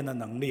分辨的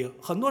能力，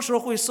很多时候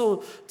会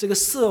受这个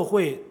社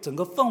会整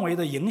个氛围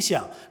的影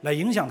响，来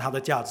影响他的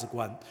价值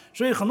观。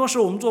所以很多时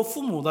候我们做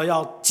父母的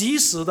要及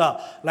时的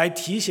来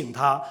提醒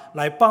他，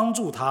来帮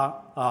助他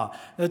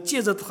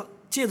借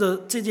着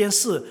这件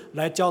事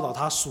来教导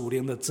他属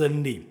灵的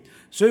真理。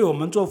所以我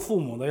们做父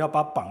母的要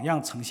把榜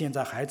样呈现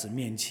在孩子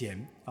面前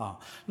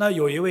那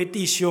有一位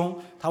弟兄，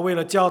他为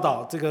了教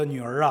导这个女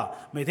儿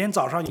每天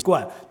早上一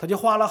贯，他就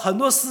花了很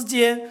多时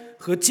间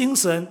和精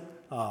神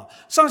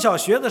上小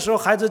学的时候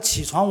孩子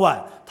起床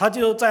晚，他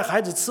就在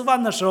孩子吃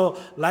饭的时候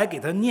来给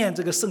他念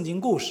这个圣经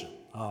故事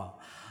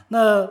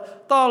那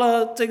到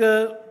了这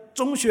个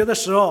中学的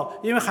时候，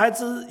因为孩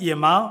子也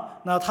忙，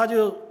那他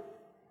就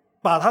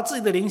把他自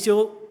己的灵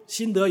修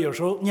心得有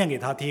时候念给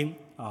他听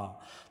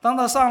当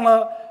他上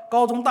了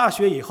高中大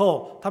学以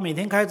后，他每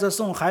天开车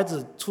送孩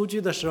子出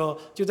去的时候，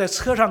就在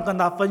车上跟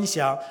他分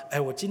享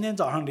我今天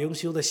早上灵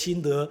修的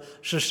心得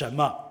是什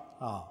么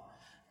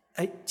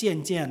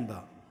渐渐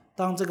的，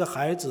当这个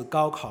孩子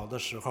高考的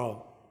时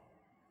候，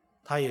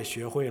他也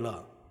学会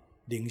了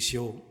灵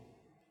修。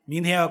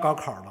明天要高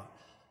考了，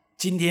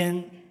今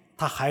天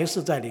他还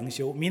是在灵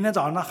修，明天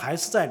早上他还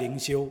是在灵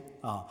修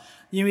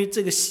因为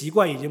这个习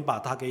惯已经把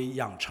他给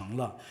养成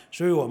了。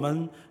所以我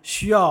们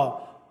需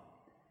要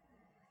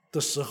的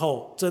时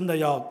候，真的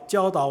要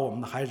教导我们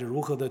的孩子如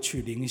何的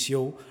去灵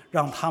修，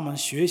让他们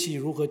学习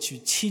如何去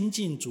亲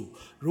近主，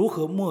如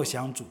何默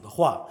想主的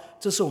话，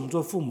这是我们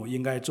做父母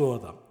应该做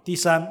的。第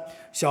三，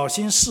小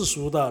心世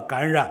俗的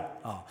感染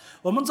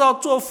我们知道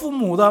做父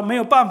母的没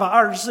有办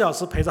法24小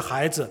时陪着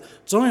孩子，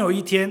总有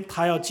一天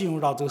他要进入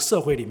到这个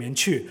社会里面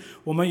去。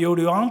我们有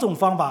2种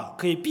方法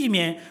可以避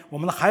免我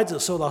们的孩子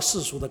受到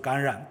世俗的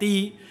感染。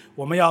第一，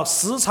我们要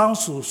时常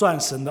数算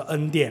神的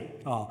恩典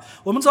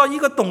我们知道一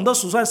个懂得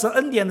数算神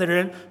恩典的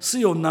人是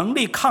有能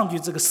力抗拒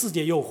这个世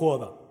界诱惑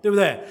的，对不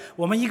对？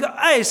我们一个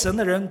爱神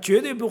的人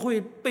绝对不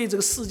会被这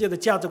个世界的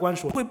价值观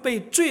会被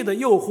罪的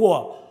诱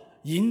惑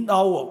引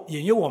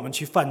诱我们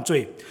去犯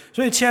罪。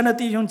所以亲爱的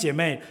弟兄姐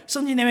妹，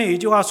圣经里面有一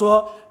句话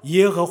说，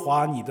耶和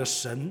华你的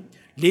神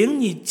领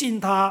你进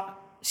他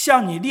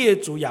向你列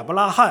祖亚伯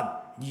拉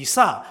罕、以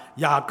撒、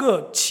雅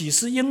各起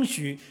誓应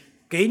许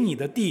给你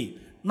的地，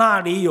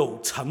那里有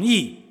城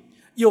邑，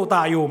又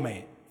大又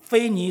美，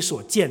非你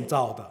所建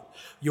造的；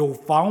有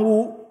房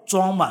屋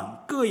装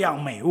满各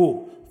样美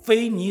物，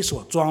非你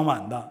所装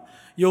满的；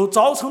有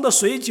凿成的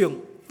水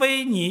井，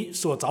非你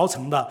所凿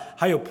成的；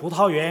还有葡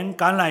萄园、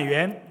橄榄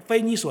园，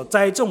非你所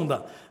栽种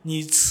的。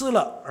你吃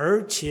了，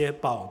而且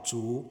饱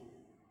足。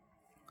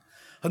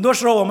很多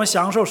时候我们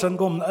享受神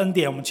给我们的恩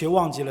典，我们却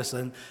忘记了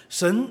神。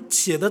神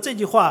写的这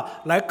句话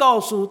来告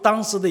诉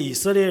当时的以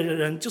色列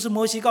人，就是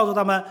摩西告诉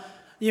他们，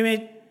因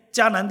为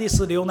迦南地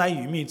是流奶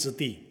与蜜之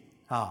地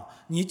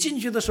你进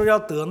去的时候要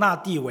得那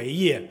地为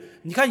业。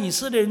你看以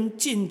色列人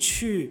进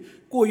去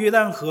过约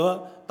旦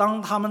河，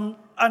当他们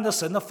按照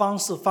神的方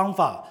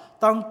法，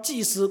当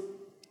祭司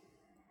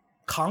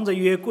扛着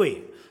约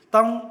柜，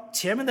当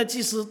前面的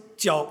祭司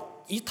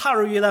脚一踏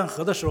入约旦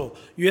河的时候，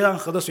约旦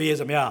河的水也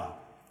怎么样？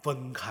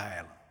分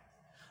开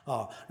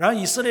了然后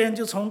以色列人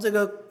就从这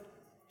个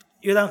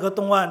约旦河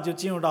东岸就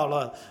进入到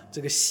了这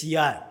个西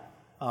岸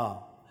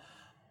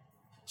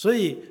所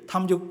以他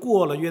们就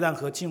过了约旦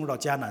河，进入到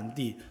迦南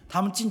地。他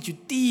们进去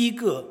第一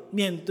个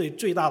面对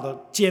最大的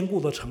坚固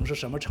的城是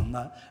什么城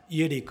呢？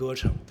耶利哥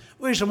城。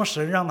为什么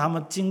神让他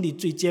们经历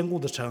最坚固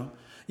的城？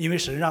因为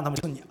神让他们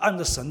说，你按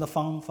照神的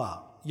方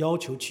法要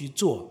求去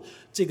做，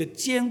这个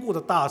坚固的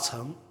大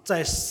城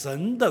在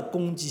神的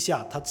攻击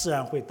下，它自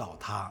然会倒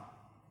塌。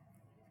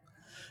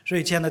所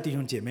以亲爱的弟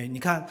兄姐妹，你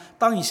看，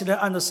当以色列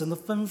按照神的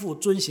吩咐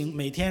遵行，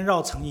每天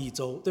绕城1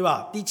周，对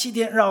吧？第7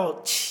天绕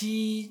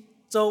7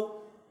周，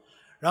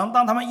然后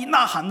当他们一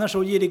呐喊的时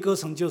候，耶利哥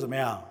城就怎么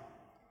样？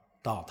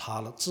倒塌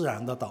了，自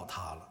然的倒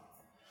塌了。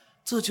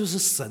这就是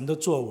神的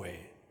作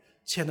为。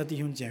亲爱的弟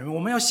兄姐妹，我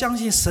们要相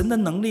信神的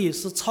能力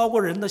是超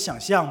过人的想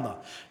象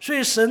的。所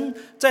以神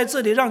在这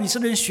里让以色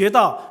列人学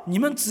到，你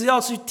们只要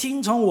去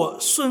听从我，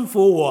顺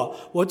服我，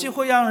我就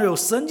会让有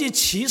神迹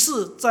奇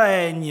事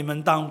在你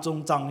们当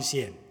中彰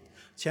显。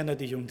亲爱的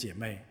弟兄姐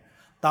妹，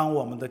当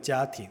我们的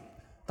家庭，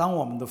当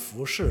我们的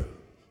服事，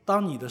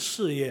当你的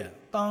事业，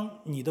当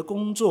你的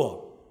工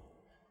作，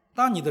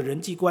当你的人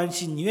际关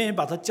系，你愿意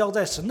把它交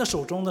在神的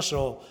手中的时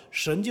候，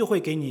神就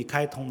会给你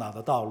开通达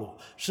的道路，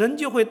神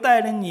就会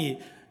带领你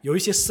有一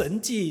些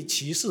神迹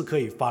奇事可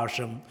以发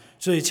生。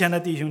所以亲爱的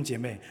弟兄姐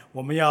妹，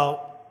我们要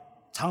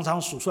常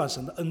常数算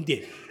神的恩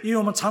典，因为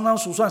我们常常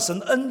数算神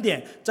的恩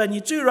典，在你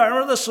最软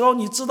弱的时候，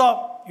你知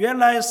道原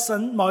来神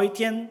某一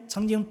天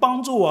曾经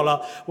帮助我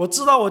了，我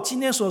知道我今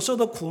天所受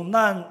的苦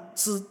难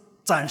是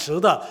暂时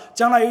的，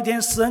将来有一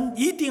天神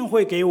一定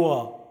会给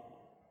我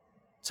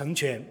成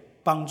全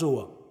帮助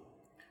我。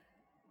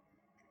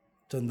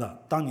真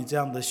的，当你这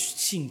样的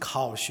信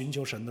靠寻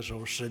求神的时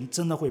候，神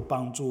真的会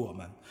帮助我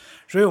们。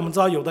所以我们知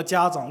道有的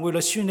家长为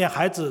了训练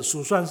孩子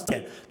数算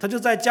点，他就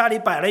在家里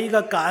摆了一个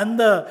感恩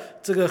的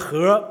这个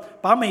盒，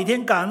把每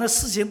天感恩的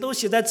事情都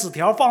写在纸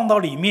条放到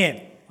里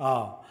面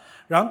啊。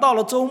然后到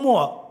了周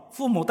末，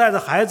父母带着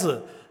孩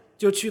子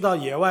就去到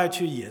野外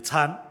去野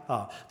餐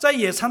啊。在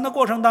野餐的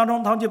过程当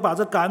中，他们就把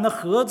这感恩的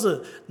盒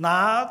子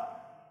拿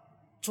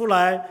出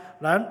来，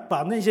然后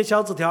把那些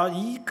小纸条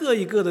一个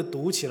一个的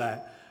读起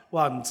来。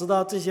哇，你知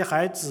道这些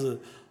孩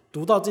子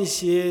读到这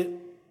些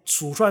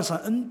数算神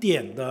恩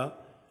典的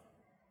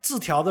字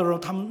条的时候，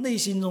他们内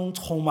心中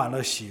充满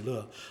了喜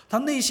乐，他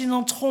内心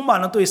中充满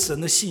了对神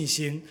的信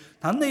心，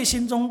他内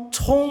心中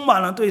充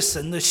满了对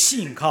神的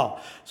信靠。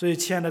所以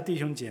亲爱的弟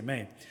兄姐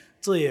妹，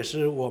这也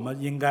是我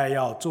们应该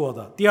要做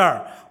的。第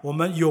二，我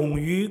们勇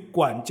于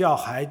管教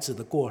孩子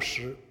的过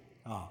失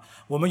啊，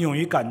我们勇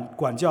于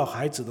管教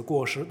孩子的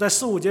过失。在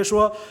15节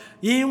说，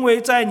因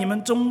为在你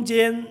们中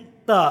间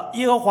的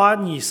耶和华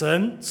你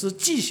神是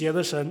忌邪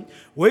的神，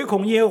唯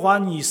恐耶和华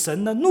你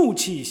神的怒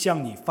气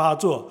向你发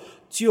作，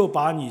就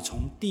把你从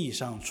地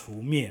上除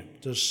灭。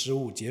这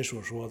15节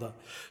所说的。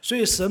所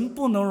以神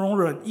不能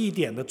容忍一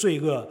点的罪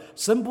恶，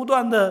神不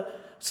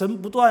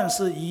断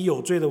是以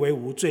有罪的为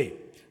无罪。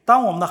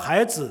当我们的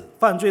孩子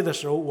犯罪的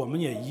时候，我们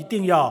也一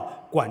定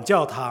要管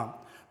教他。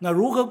那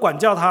如何管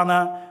教他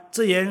呢？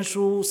箴言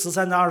书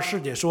13章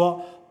24节说，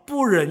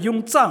不忍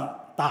用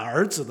杖打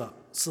儿子的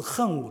是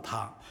恨恶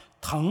他，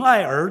疼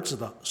爱儿子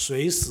的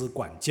随时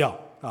管教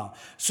啊。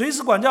随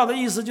时管教的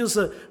意思就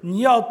是你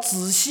要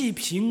仔细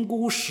评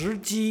估时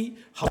机，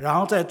然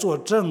后再做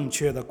正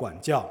确的管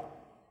教。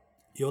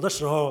有的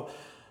时候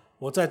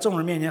我在众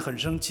人面前很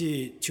生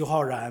气，邱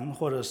浩然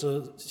或者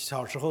是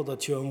小时候的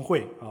邱恩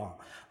惠啊，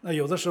那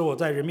有的时候我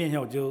在人面前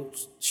我就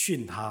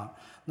训他，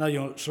那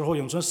有时候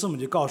永春师母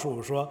就告诉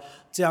我说，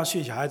这样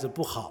训小孩子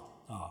不好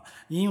啊，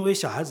因为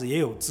小孩子也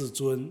有自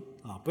尊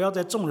啊，不要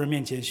在众人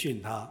面前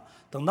训他。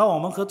等到我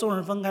们和众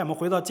人分开，我们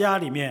回到家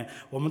里面，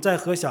我们再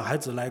和小孩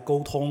子来沟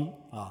通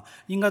啊，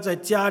应该在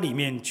家里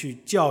面去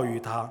教育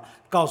他，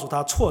告诉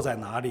他错在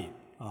哪里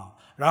啊。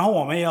然后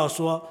我们也要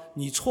说，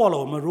你错了，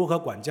我们如何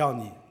管教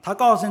你？他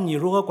告诉你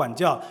如何管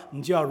教，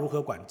你就要如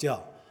何管教。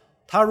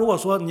他如果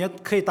说你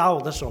可以打我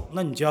的手，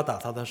那你就要打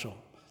他的手。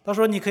他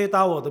说你可以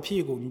打我的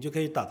屁股，你就可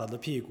以打他的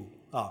屁股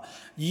啊，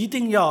一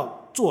定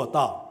要做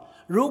到。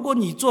如果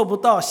你做不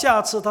到，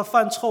下次他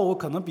犯错误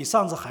可能比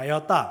上次还要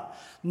大。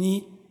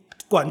你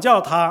管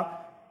教他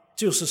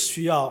就是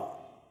需要，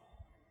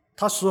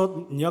他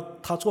说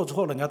他做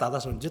错了，你要打他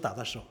手，你就打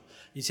他手。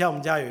以前我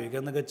们家有一个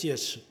那个戒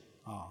尺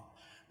啊，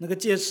那个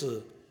戒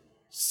尺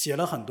写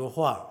了很多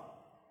话，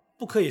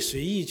不可以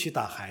随意去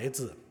打孩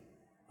子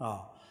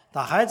啊，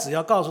打孩子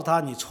要告诉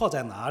他你错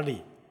在哪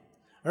里，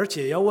而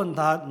且要问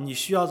他你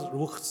需要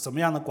怎么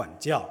样的管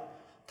教，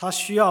他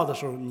需要的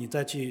时候你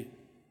再去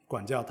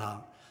管教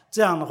他，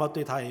这样的话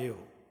对他也有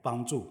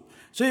帮助。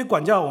所以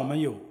管教我们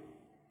有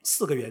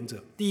4个原则。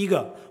第一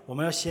个，我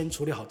们要先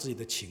处理好自己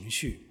的情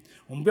绪，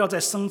我们不要在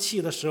生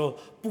气的时候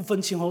不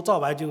分青红皂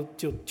白就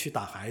去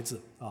打孩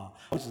子啊，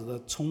孩子的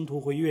冲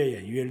突会越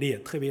演越烈，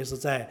特别是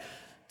在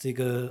这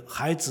个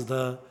孩子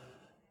的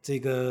这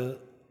个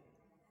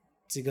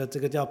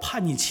叫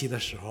叛逆期的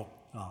时候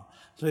啊。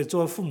所以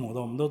作为父母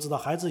的，我们都知道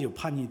孩子有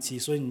叛逆期，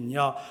所以你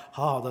要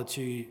好好的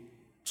去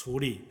处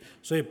理，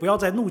所以不要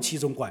在怒气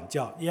中管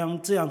教，因为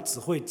这样只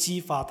会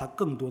激发他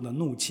更多的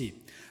怒气。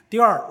第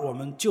二，我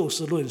们就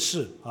事论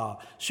事啊，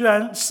虽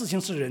然事情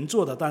是人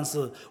做的，但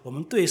是我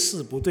们对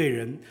事不对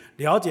人，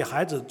了解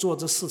孩子做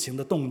这事情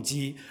的动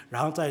机，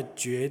然后再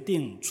决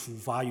定处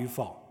罚与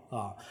否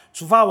啊。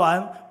处罚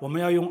完，我们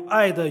要用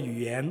爱的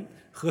语言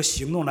和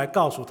行动来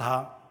告诉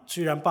他，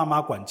虽然爸妈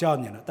管教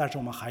你了，但是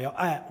我们还要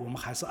爱，我们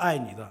还是爱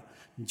你的，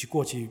你去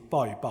过去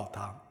抱一抱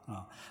他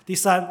啊。第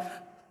三，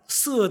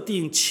设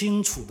定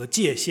清楚的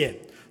界限，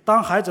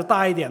当孩子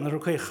大一点的时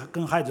候，可以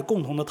跟孩子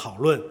共同的讨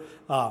论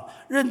啊，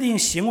认定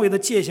行为的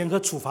界限和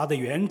处罚的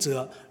原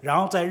则，然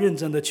后再认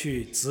真的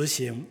去执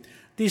行。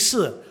第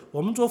四，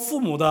我们做父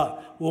母的，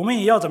我们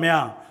也要怎么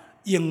样？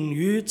勇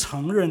于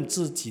承认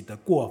自己的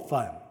过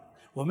犯，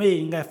我们也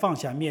应该放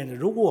下面子。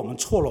如果我们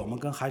错了，我们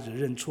跟孩子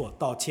认错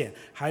道歉，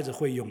孩子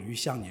会勇于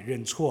向你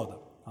认错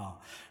的啊。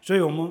所以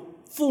我们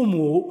父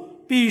母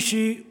必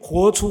须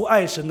活出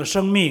爱神的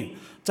生命，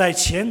在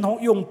前头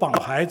用绑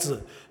孩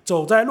子，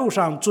走在路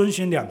上遵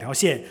循2条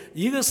线，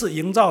一个是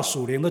营造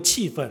属灵的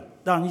气氛，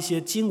让一些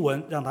经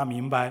文让他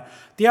明白；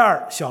第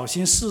二，小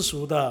心世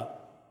俗的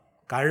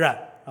感染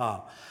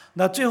啊。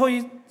那最后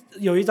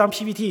有一张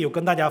PPT 有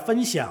跟大家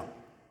分享，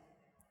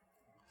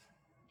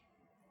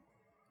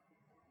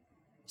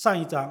上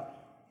一章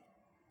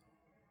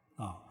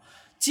啊，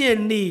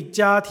建立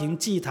家庭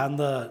祭坛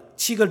的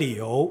7个理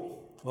由，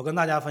我跟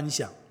大家分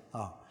享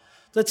啊。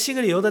这7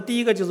个理由的第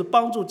一个就是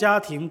帮助家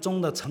庭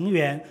中的成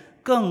员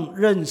更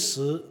认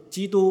识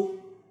基督，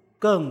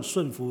更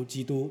顺服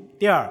基督。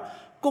第二，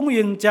供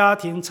应家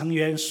庭成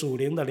员属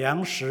灵的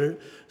粮食，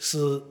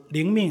使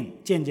灵命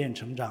渐渐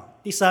成长。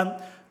第三，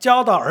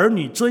教导儿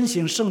女遵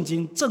行圣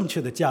经正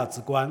确的价值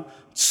观，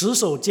持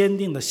守坚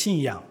定的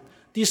信仰。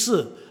第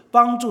四，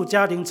帮助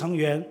家庭成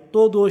员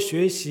多多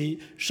学习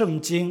圣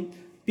经，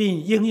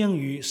并应用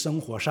于生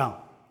活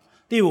上。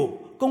第五，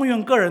供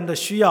应个人的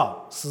需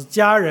要，使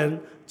家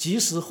人及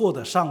时获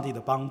得上帝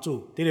的帮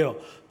助。第六，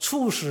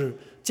促使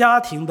家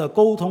庭的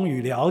沟通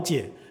与了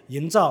解，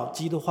营造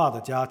基督化的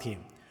家庭。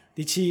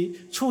第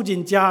七，促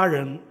进家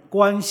人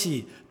关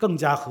系更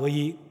加合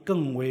一，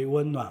更为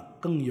温暖，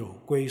更有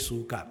归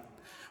属感。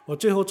我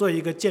最后做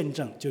一个见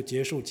证，就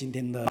结束今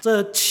天的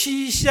这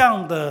7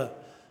项的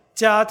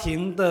家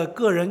庭的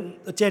个人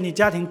建立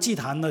家庭祭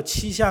坛的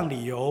7项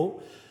理由，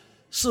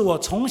是我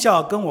从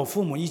小跟我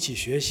父母一起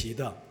学习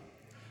的。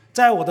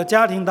在我的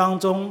家庭当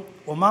中，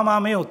我妈妈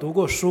没有读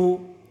过书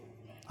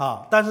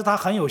但是她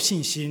很有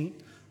信心，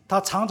她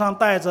常常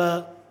带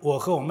着我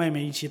和我妹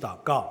妹一起祷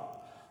告。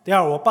第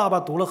二，我爸爸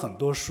读了很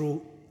多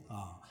书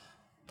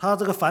他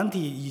这个繁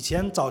体以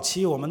前早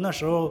期我们那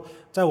时候，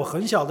在我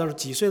很小的时候，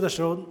几岁的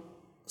时候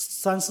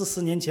，3、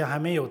4年前还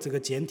没有这个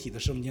简体的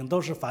圣经，都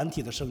是繁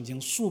体的圣经，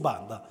竖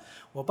版的，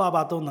我爸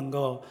爸都能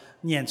够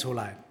念出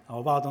来，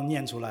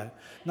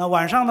那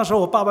晚上的时候，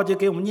我爸爸就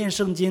给我们念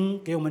圣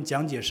经，给我们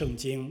讲解圣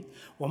经。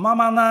我妈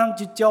妈呢，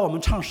就教我们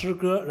唱诗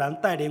歌，然后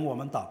带领我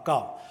们祷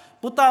告。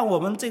不但我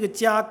们这个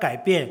家改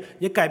变，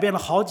也改变了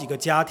好几个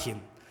家庭。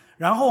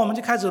然后我们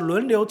就开始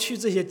轮流去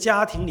这些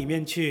家庭里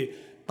面去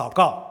祷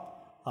告。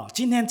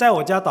今天在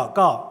我家祷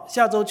告，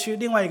下周去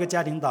另外一个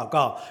家庭祷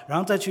告，然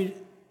后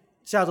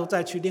下周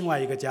再去另外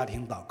一个家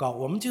庭祷告。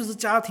我们就是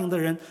家庭的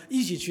人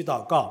一起去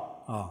祷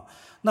告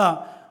那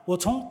我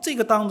从这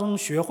个当中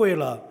学会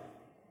了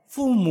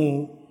父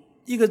母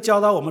一个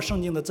教导我们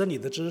圣经的真理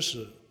的知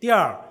识，第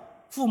二，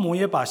父母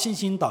也把信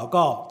心祷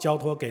告交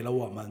托给了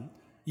我们，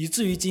以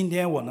至于今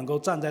天我能够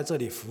站在这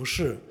里服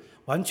侍，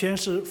完全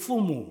是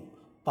父母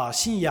把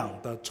信仰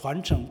的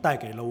传承带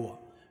给了我。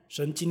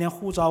神今天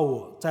呼召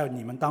我在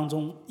你们当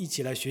中一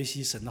起来学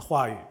习神的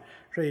话语。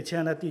所以亲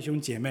爱的弟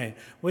兄姐妹，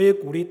我也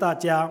鼓励大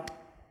家，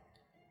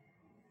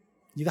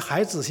你的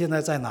孩子现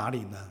在在哪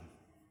里呢？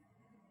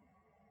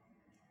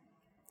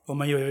我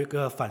们有一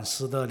个反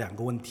思的2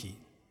个问题。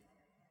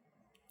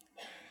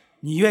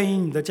你愿意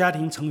你的家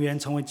庭成员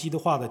成为基督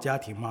化的家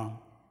庭吗？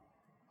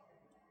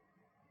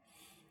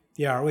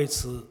第二，为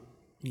此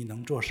你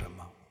能做什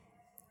么？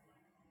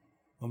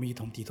我们一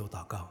同低头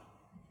祷告。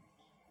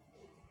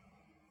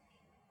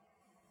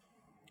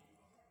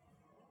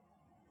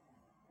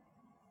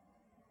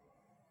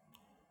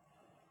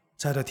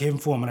亲爱的天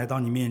父，我们来到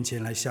你面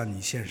前，来向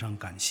你献上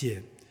感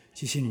谢。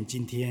谢谢你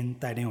今天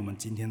带领我们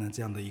今天的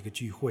这样的一个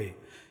聚会，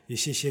也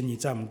谢谢你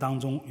在我们当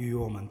中与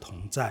我们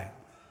同在。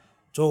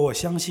主，我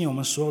相信我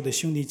们所有的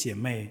兄弟姐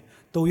妹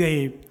都愿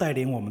意带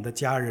领我们的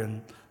家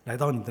人来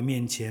到你的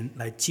面前，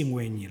来敬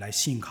畏你，来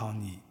信靠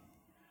你。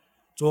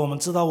主，我们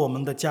知道我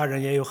们的家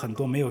人也有很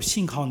多没有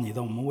信靠你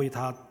的，我们为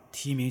他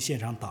提名献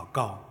上祷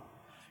告，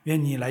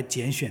愿你来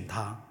拣选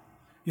他，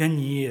愿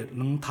你也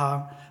能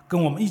他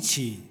跟我们一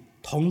起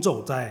同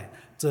走在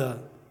这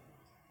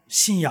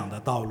信仰的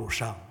道路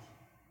上。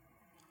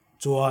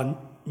主啊，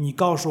你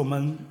告诉我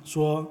们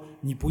说，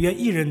你不愿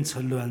一人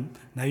沉沦，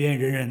乃愿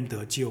人人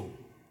得救。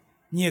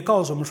你也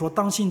告诉我们说，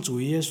当信主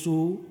耶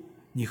稣，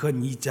你和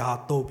你一家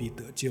都必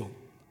得救。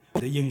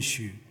你的应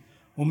许，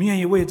我们愿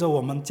意为着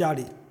我们家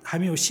里还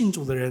没有信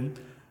主的人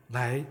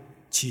来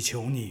祈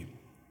求你。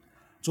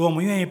主，我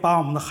们愿意把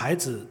我们的孩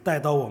子带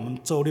到我们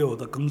周6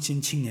的更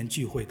新青年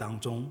聚会当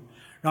中，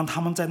让他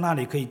们在那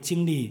里可以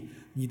经历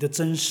你的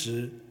真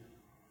实，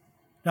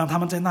让他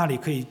们在那里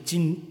可以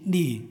经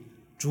历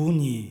主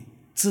你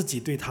自己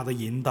对他的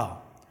引导，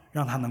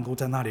让他能够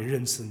在那里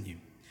认识你。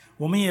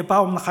我们也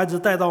把我们的孩子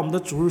带到我们的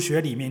主日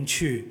学里面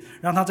去，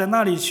让他在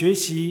那里学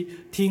习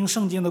听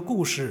圣经的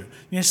故事，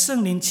愿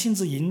圣灵亲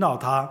自引导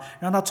他，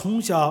让他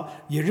从小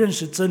也认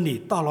识真理，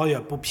到老也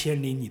不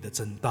偏离你的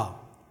真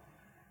道。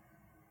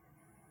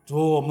主，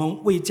我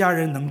们为家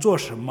人能做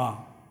什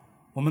么？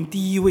我们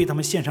第一，为他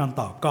们献上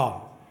祷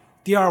告；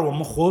第二，我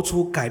们活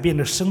出改变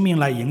的生命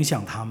来影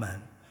响他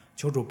们。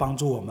求主帮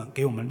助我们，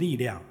给我们力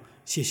量。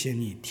谢谢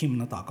你，听我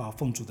们的祷告，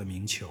奉主的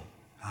名求，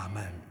阿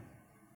们。